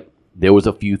be like, there was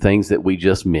a few things that we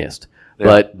just missed.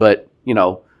 Yeah. But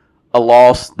a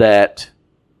loss that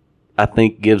I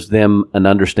think gives them an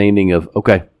understanding of,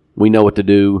 okay, we know what to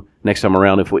do next time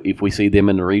around if we see them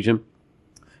in the region.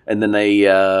 And then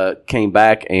they came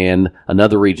back, and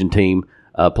another region team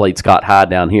played Scott High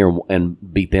down here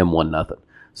and beat them 1-0.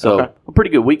 So a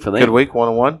pretty good week for them. Good week,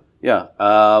 1-1.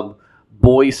 Yeah.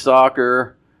 Boys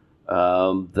soccer,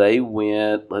 they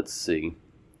went. Let's see.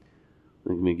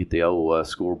 Let me get the old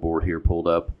scoreboard here pulled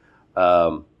up.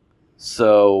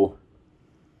 So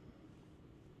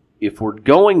if we're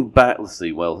going back, let's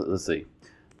see.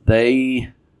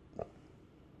 They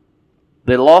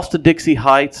lost to Dixie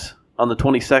Heights on the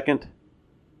 22nd,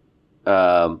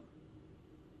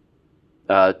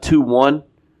 2-1.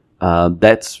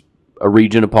 That's a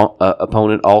region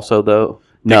opponent also, though.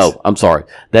 No, I'm sorry.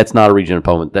 That's not a region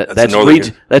opponent.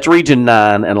 That's Region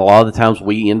 9, and a lot of the times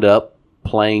we end up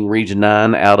playing Region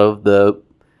 9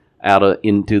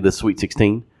 into the Sweet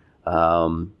 16,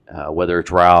 whether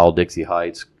it's Rowell, Dixie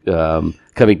Heights,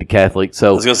 Covington Catholic. So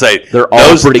I was going to say they're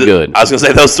all pretty good. I was going to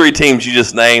say those three teams you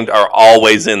just named are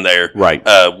always in there, right?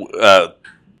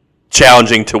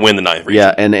 Challenging to win the ninth region.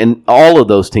 Yeah, and all of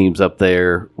those teams up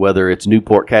there, whether it's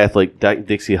Newport Catholic,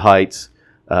 Dixie Heights,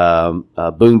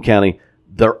 Boone County,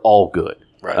 they're all good.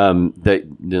 Right.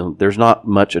 There's not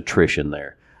much attrition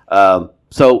there.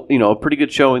 So, a pretty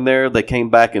good showing there. They came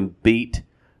back and beat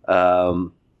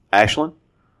Ashland.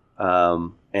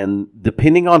 And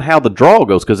depending on how the draw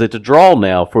goes, because it's a draw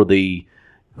now for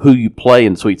who you play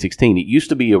in Sweet 16. It used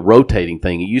to be a rotating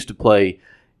thing. It used to play,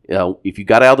 if you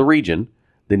got out of the region,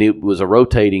 then it was a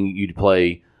rotating. You'd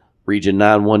play Region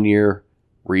 9 one year,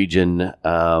 Region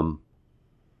 11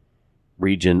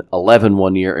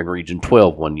 one year, and Region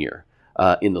 12 one year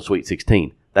in the Sweet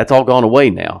 16. That's all gone away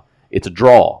now. It's a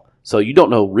draw. So you don't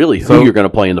know really who you're going to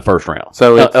play in the first round.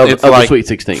 So it's of like the Sweet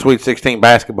 16. Sweet 16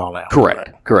 basketball now.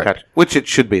 Correct. Gotcha. Which it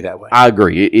should be that way. I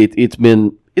agree. It's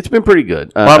been pretty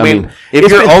good. Well, I mean if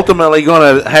you're ultimately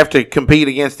going to have to compete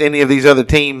against any of these other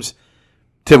teams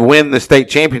to win the state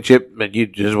championship, you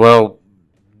just as well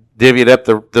divvy it up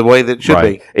the way that it should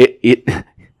be.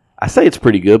 I say it's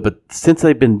pretty good, but since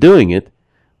they've been doing it,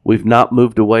 we've not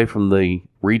moved away from the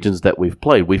regions that we've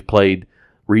played. We've played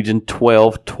Region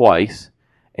 12 twice,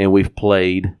 and we've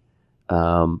played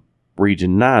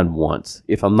Region 9 once,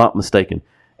 if I'm not mistaken.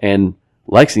 And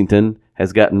Lexington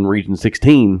has gotten Region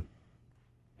 16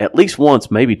 at least once,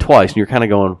 maybe twice, and you're kind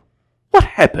of going, what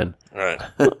happened? Right.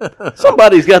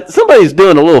 Somebody's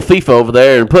doing a little FIFA over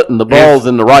there and putting the balls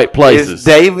in the right places. Is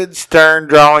David Stern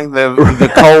drawing the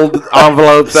cold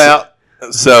envelopes out?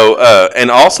 So,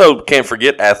 and also can't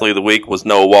forget athlete of the week was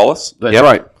Noah Wallace. That's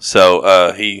right.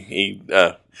 So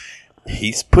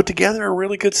he's put together a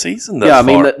really good season thus far. I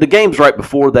mean, far. the games right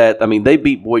before that, I mean, they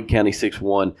beat Boyd County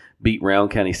 6-1, beat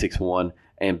Round County 6-1,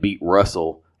 and beat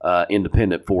Russell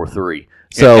Independent 4-3.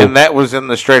 So, and that was in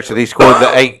the stretch that he scored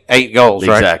the eight goals,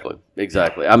 right?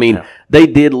 Exactly. I mean, they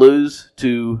did lose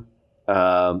to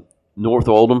North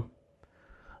Oldham,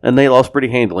 and they lost pretty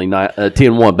handily,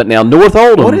 10-1. But now North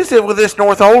Oldham. What is it with this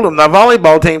North Oldham? The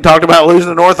volleyball team talked about losing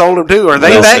to North Oldham too. Are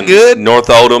they that good? North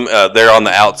Oldham, they're on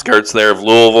the outskirts there of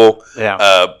Louisville.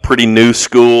 Yeah. Pretty new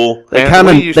school. They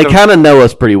kind of know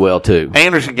us pretty well too.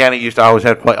 Anderson County used to always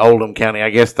have to play Oldham County. I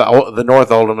guess the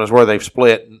North Oldham is where they've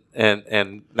split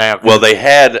and now. Well, they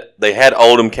had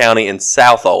Oldham County and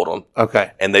South Oldham.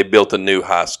 Okay. And they built a new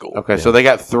high school. Okay, so they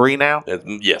got 3 now.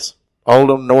 Yes.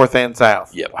 Oldham, North, and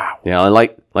South. Yep. Wow. Yeah, and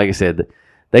like I said,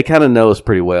 they kind of know us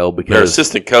pretty well because their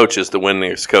assistant coach is the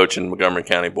winningest coach in Montgomery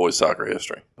County boys soccer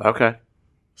history. Okay.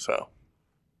 So,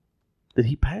 did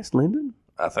he pass Linden?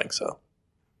 I think so.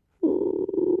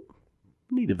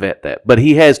 Need to vet that, but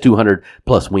he has 200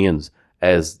 plus wins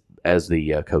as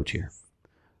the coach here,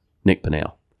 Nick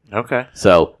Pinnell. Okay.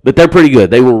 So, but they're pretty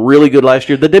good. They were really good last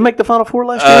year. Did they make the Final Four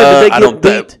last year? Or did they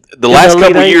get beat? The last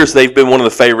couple of years, they've been one of the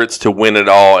favorites to win it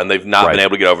all, and they've not been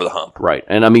able to get over the hump. Right,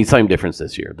 and I mean, same difference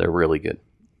this year. They're really good.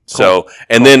 So,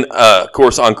 and then of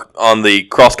course on the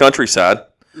cross country side,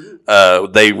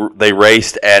 they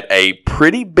raced at a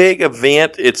pretty big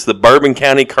event. It's the Bourbon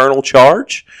County Colonel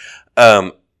Charge.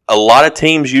 A lot of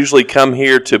teams usually come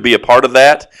here to be a part of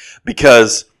that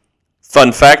because,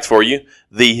 fun fact for you,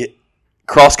 the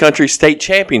cross country state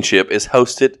championship is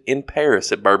hosted in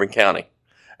Paris at Bourbon County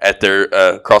at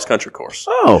their cross country course.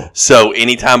 Oh. So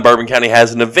anytime Bourbon County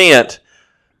has an event,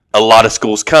 a lot of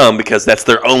schools come because that's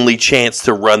their only chance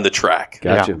to run the track.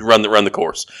 Gotcha. Run the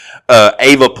course.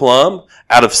 Ava Plum,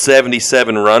 out of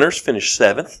 77 runners, finished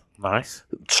 7th. Nice.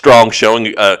 Strong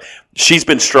showing. She's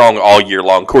been strong all year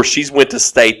long. Of course, she's went to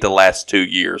state the last 2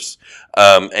 years,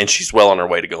 and she's well on her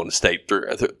way to going to state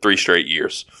 3 straight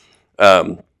years.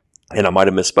 And I might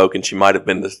have misspoken. She might have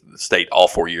been the state all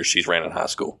 4 years she's ran in high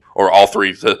school, or all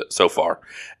 3 so far.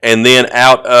 And then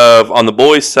on the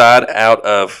boys' side, out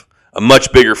of a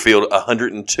much bigger field,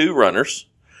 102 runners,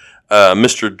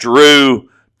 Mr. Drew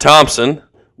Thompson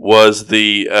was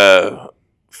the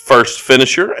first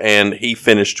finisher, and he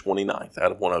finished 29th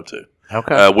out of 102.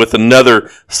 Okay. With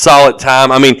another solid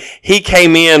time. I mean, he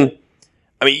came in,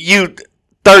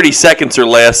 30 seconds or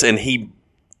less, and he,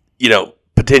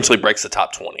 potentially breaks the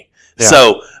top 20. Yeah.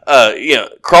 So,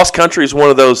 cross country is one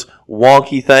of those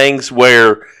wonky things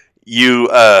where you,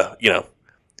 a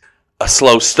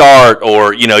slow start,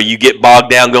 or, you get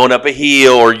bogged down going up a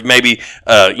hill, or maybe,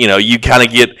 you kind of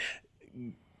get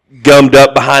gummed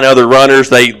up behind other runners.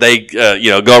 They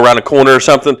go around a corner or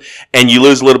something, and you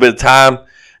lose a little bit of time,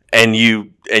 and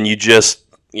you just,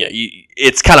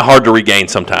 it's kind of hard to regain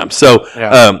sometimes. So,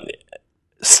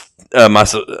 my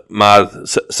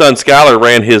son Skylar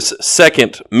ran his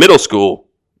second middle school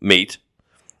meet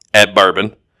at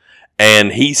Bourbon,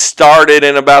 and he started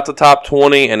in about the top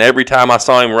 20, and every time I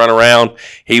saw him run around,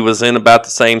 he was in about the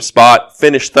same spot,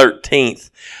 finished 13th,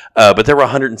 but there were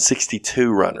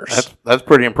 162 runners. That's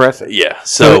pretty impressive. Yeah,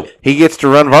 so he gets to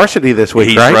run varsity this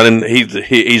week, right?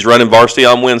 He's running varsity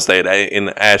on Wednesday in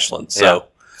Ashland, so... Yeah.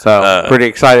 So pretty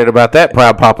excited about that,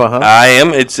 proud papa, huh? I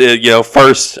am. It's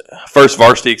first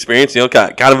varsity experience.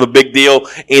 Kind of a big deal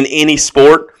in any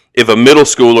sport if a middle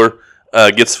schooler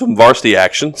gets some varsity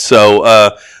action.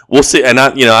 So we'll see. And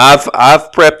I've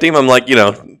prepped him. I'm like,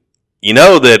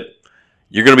 that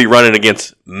you're going to be running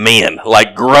against men,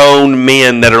 like grown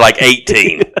men that are like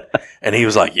 18. And he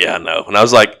was like, yeah, I know. And I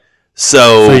was like,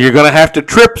 so you're going to have to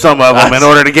trip some of them in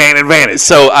order to gain advantage.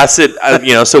 So I said,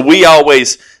 so we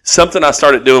always. Something I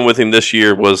started doing with him this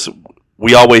year was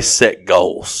we always set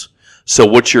goals. So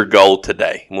what's your goal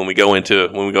today when we go into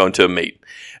a meet?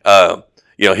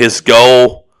 His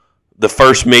goal, the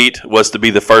first meet, was to be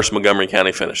the first Montgomery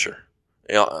County finisher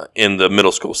in the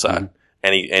middle school side,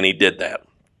 and he did that.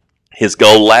 His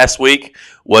goal last week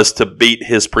was to beat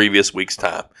his previous week's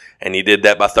time, and he did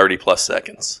that by 30+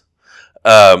 seconds.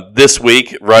 This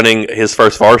week, running his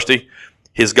first varsity,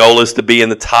 his goal is to be in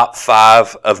the top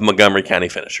 5 of Montgomery County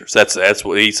finishers. That's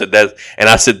what he said. And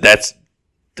I said that's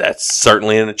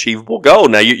certainly an achievable goal.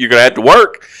 Now you're going to have to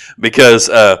work because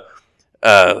there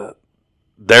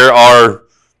are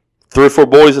 3 or 4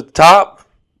 boys at the top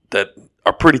that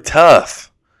are pretty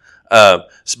tough.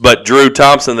 But Drew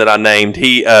Thompson that I named,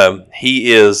 he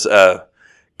is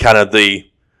kind of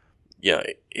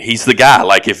he's the guy.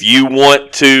 Like if you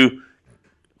want to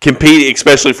compete,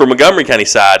 especially for Montgomery County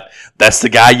side, that's the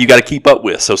guy you got to keep up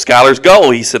with. So Skylar's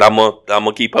goal, he said, I'm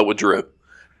gonna keep up with Drew.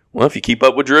 Well, if you keep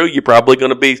up with Drew, you're probably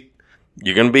gonna be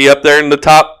up there in the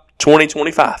top 20,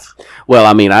 25. Well,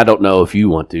 I don't know if you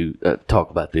want to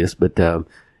talk about this, but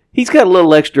he's got a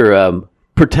little extra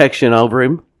protection over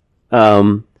him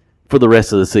for the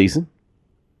rest of the season.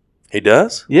 He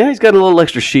does? Yeah, he's got a little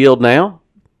extra shield now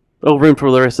over him for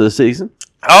the rest of the season.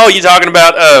 Oh, you talking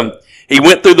about? He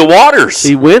went through the waters.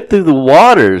 He went through the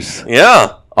waters.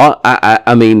 Yeah.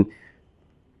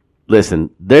 Listen,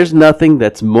 there's nothing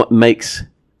that makes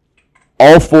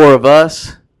all 4 of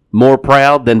us more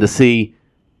proud than to see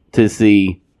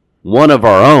one of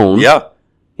our own,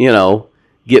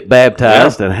 get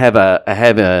baptized and have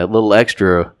a little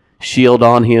extra shield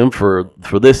on him for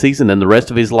this season and the rest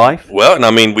of his life. Well,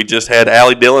 and we just had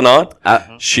Allie Dillon on.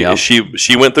 She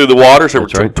went through the waters. There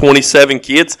were 27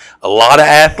 kids, a lot of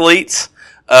athletes.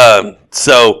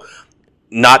 So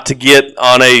not to get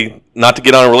on a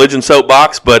religion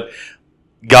soapbox, but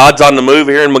God's on the move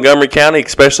here in Montgomery County,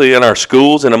 especially in our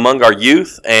schools and among our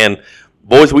youth. And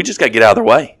boys, we just got to get out of their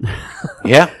way.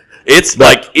 Yeah.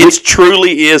 It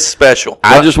truly is special.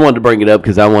 I just wanted to bring it up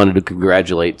because I wanted to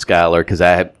congratulate Skylar because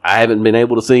I haven't been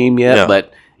able to see him yet,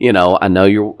 but I know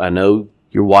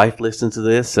your wife listens to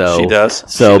this, so she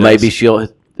does. So maybe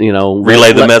she'll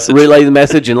relay the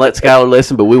message and let Skylar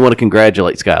listen. But we want to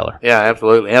congratulate Skylar. Yeah,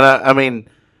 absolutely. And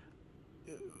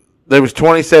there was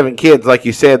 27 kids, like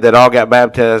you said, that all got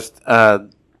baptized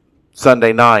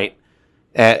Sunday night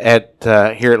at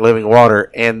here at Living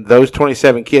Water, and those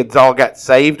 27 kids all got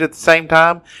saved at the same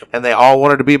time, and they all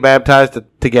wanted to be baptized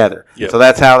together. Yep. So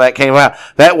that's how that came out.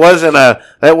 That wasn't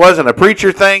a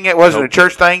preacher thing. It wasn't a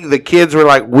church thing. The kids were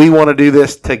like, we want to do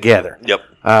this together. Yep.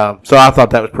 So I thought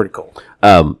that was pretty cool.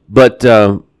 But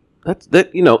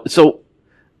So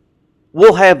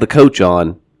we'll have the coach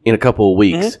on in a couple of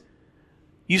weeks. Mm-hmm.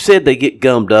 You said they get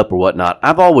gummed up or whatnot.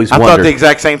 I've always wondered. I thought the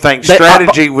exact same thing.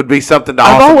 Strategy would be something to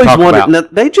also talk about. Now,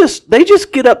 they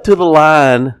just get up to the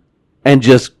line and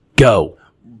just go.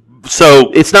 So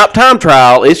it's not time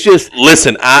trial. It's just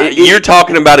listen. You're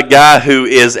talking about a guy who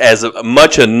is as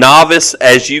much a novice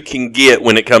as you can get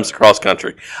when it comes to cross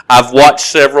country. I've watched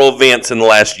several events in the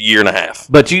last year and a half.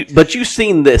 But you've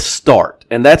seen this start,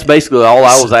 and that's basically all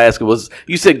I was asking. Was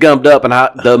you said gummed up, and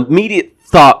the immediate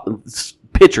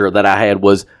picture that I had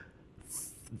was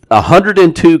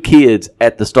 102 kids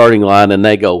at the starting line, and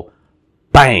they go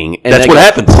bang. And that's what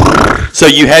happens. So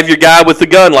you have your guy with the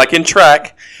gun, like in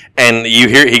track. And you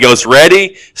hear he goes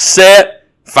ready, set,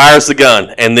 fires the gun,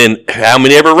 and then how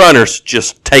many ever runners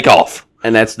just take off.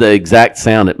 And that's the exact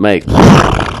sound it makes.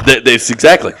 That's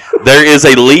exactly. There is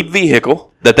a lead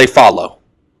vehicle that they follow.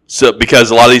 So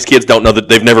because a lot of these kids don't know that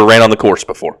they've never ran on the course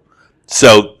before.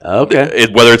 So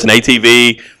whether it's an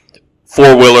ATV,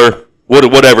 four-wheeler,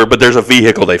 whatever, but there's a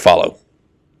vehicle they follow.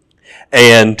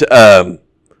 And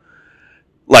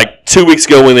like 2 weeks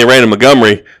ago when they ran in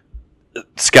Montgomery,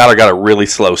 Skylar got a really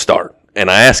slow start. And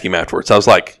I asked him afterwards, I was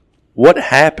like, what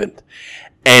happened?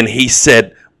 And he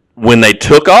said when they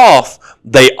took off,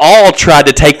 they all tried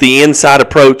to take the inside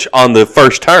approach on the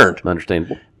first turn.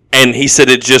 Understandable. And he said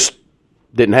it just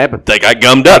didn't happen. They got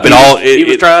gummed up. He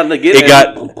was trying to get it.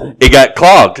 It got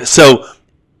clogged. So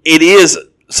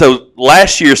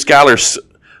last year Skylar's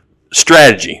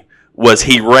strategy was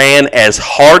he ran as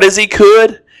hard as he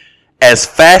could, as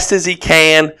fast as he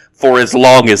can, for as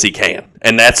long as he can.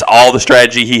 And that's all the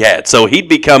strategy he had. So he'd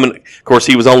be coming, of course,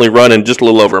 he was only running just a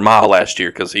little over a mile last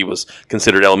year because he was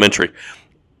considered elementary.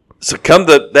 So come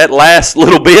that last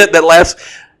little bit,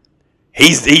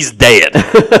 he's dead.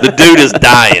 The dude is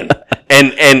dying.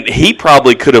 And he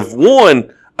probably could have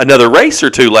won another race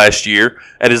or two last year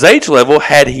at his age level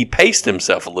had he paced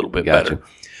himself a little bit better.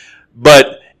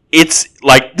 But it's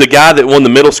like the guy that won the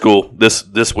middle school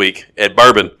this week at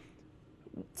Bourbon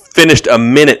finished a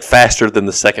minute faster than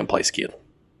the second place kid.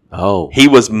 Oh. He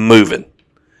was moving.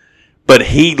 But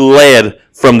he led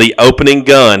from the opening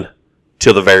gun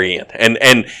till the very end.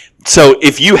 And so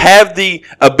if you have the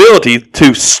ability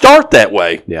to start that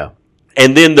way,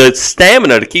 and then the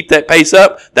stamina to keep that pace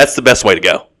up, that's the best way to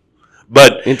go.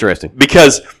 But interesting.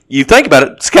 Because you think about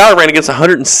it, Skylar ran against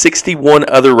 161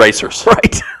 other racers.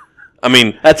 Right. I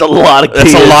mean, that's a lot of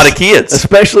kids. That's a lot of kids.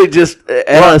 Especially just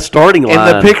at a starting line.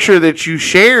 In the picture that you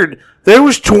shared, there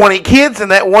was 20 kids in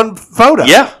that one photo.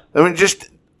 Yeah. I mean, just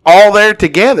all there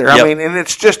together. Yep. I mean, and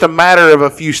it's just a matter of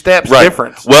a few steps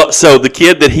difference. Well, so the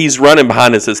kid that he's running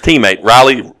behind is his teammate,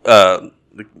 Riley.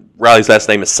 Riley's last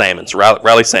name is Sammons.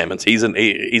 Riley Sammons. He's an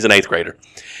 8th grader.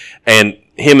 And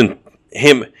him and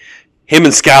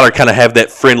Skylar kind of have that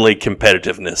friendly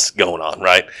competitiveness going on,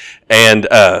 right? And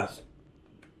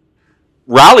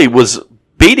Riley was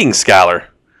beating Skylar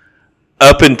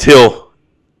up until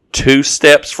 2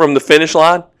 steps from the finish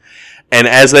line. And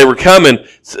as they were coming,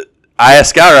 I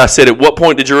asked Skylar, I said, at what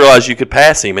point did you realize you could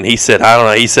pass him? And he said, I don't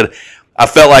know. He said, I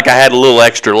felt like I had a little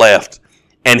extra left.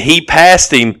 And he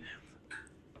passed him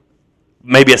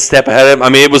maybe a step ahead of him. I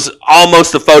mean, it was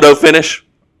almost a photo finish.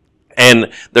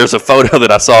 And there's a photo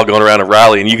that I saw going around of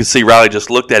Riley, and you can see Riley just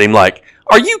looked at him like,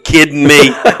 are you kidding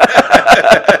me?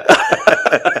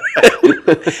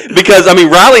 Because, I mean,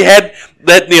 Riley had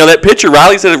that picture.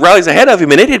 Riley's ahead of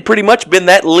him, and it had pretty much been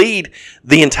that lead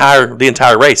the entire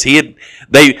race. They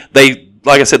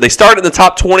like I said, they started in the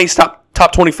top 20,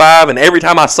 top 25, and every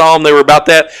time I saw them, they were about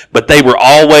that. But they were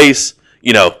always,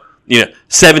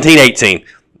 17, 18,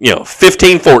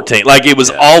 15, 14. Like it was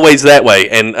always that way.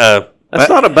 And that's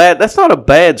not a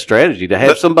bad strategy to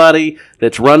have somebody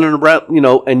that's running around,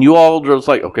 and you all just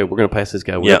like, okay, we're going to pass this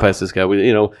guy, we're going to pass this guy,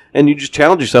 and you just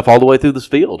challenge yourself all the way through this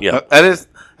field. Yeah,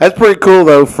 that's pretty cool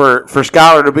though for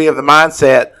Skylar to be of the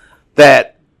mindset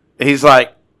that he's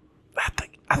like,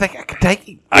 I think I can take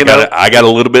him. I got a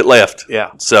little bit left.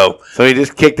 Yeah. So he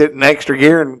just kicked it in extra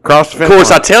gear and crossed the finish. Of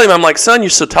course, I tell him, I'm like, son, you're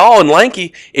so tall and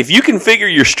lanky. If you can figure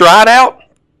your stride out,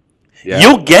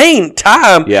 you'll gain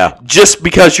time. Yeah. Just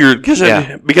because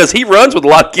because he runs with a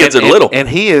lot of kids at little, and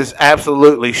he is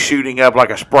absolutely shooting up like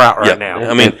a sprout right now.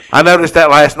 I mean, I noticed that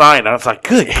last night. And I was like,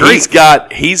 good grief.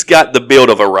 He's got the build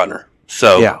of a runner.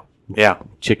 So yeah.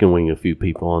 Chicken wing a few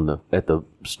people at the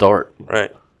start.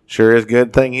 Right. Sure is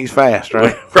good thing he's fast,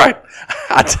 right? Right.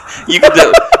 You could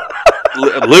tell.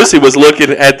 Lucy was looking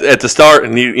at the start,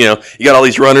 and you got all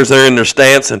these runners there in their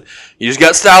stance, and you just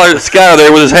got Skylar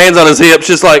there with his hands on his hips,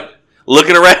 just like,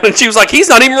 looking around, and she was like, he's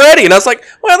not even ready. And I was like,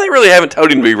 well, they really haven't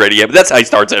told him to be ready yet, but that's how he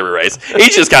starts every race.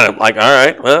 He's just kind of like, all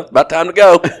right, well, about time to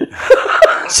go.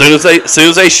 As soon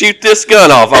as they shoot this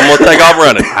gun off, I'm going to take off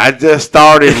running. I just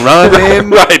started running.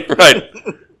 Right.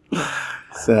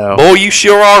 So, boy, you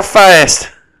sure are fast.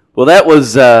 Well, that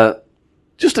was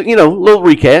just a little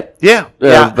recap. Yeah.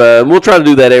 We'll try to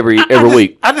do that every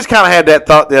week. I just kind of had that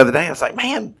thought the other day. I was like,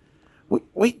 man,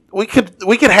 we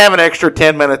could have an extra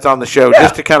 10 minutes on the show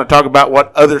just to kind of talk about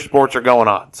what other sports are going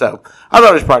on. So I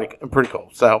thought it was pretty cool.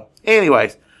 So,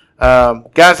 anyways,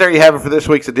 guys, there you have it for this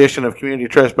week's edition of Community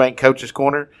Trust Bank Coach's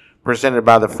Corner, presented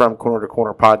by the From Corner to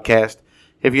Corner podcast.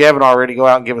 If you haven't already, go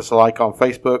out and give us a like on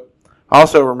Facebook.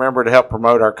 Also, remember to help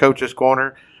promote our Coach's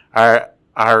Corner, our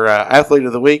athlete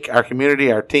of the week, our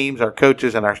community, our teams, our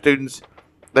coaches, and our students.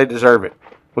 They deserve it.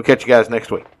 We'll catch you guys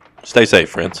next week. Stay safe,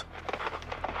 friends.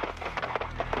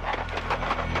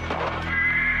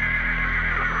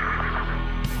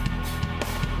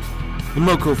 The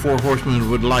Moco Four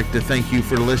Horsemen would like to thank you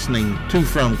for listening to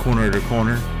From Corner to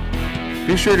Corner.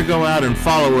 Be sure to go out and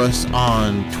follow us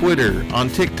on Twitter, on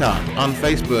TikTok, on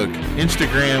Facebook,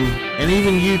 Instagram, and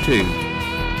even YouTube.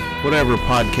 Whatever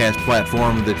podcast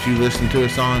platform that you listen to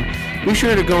us on, be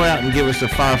sure to go out and give us a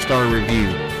 5-star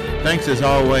review. Thanks as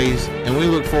always, and we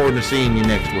look forward to seeing you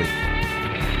next week.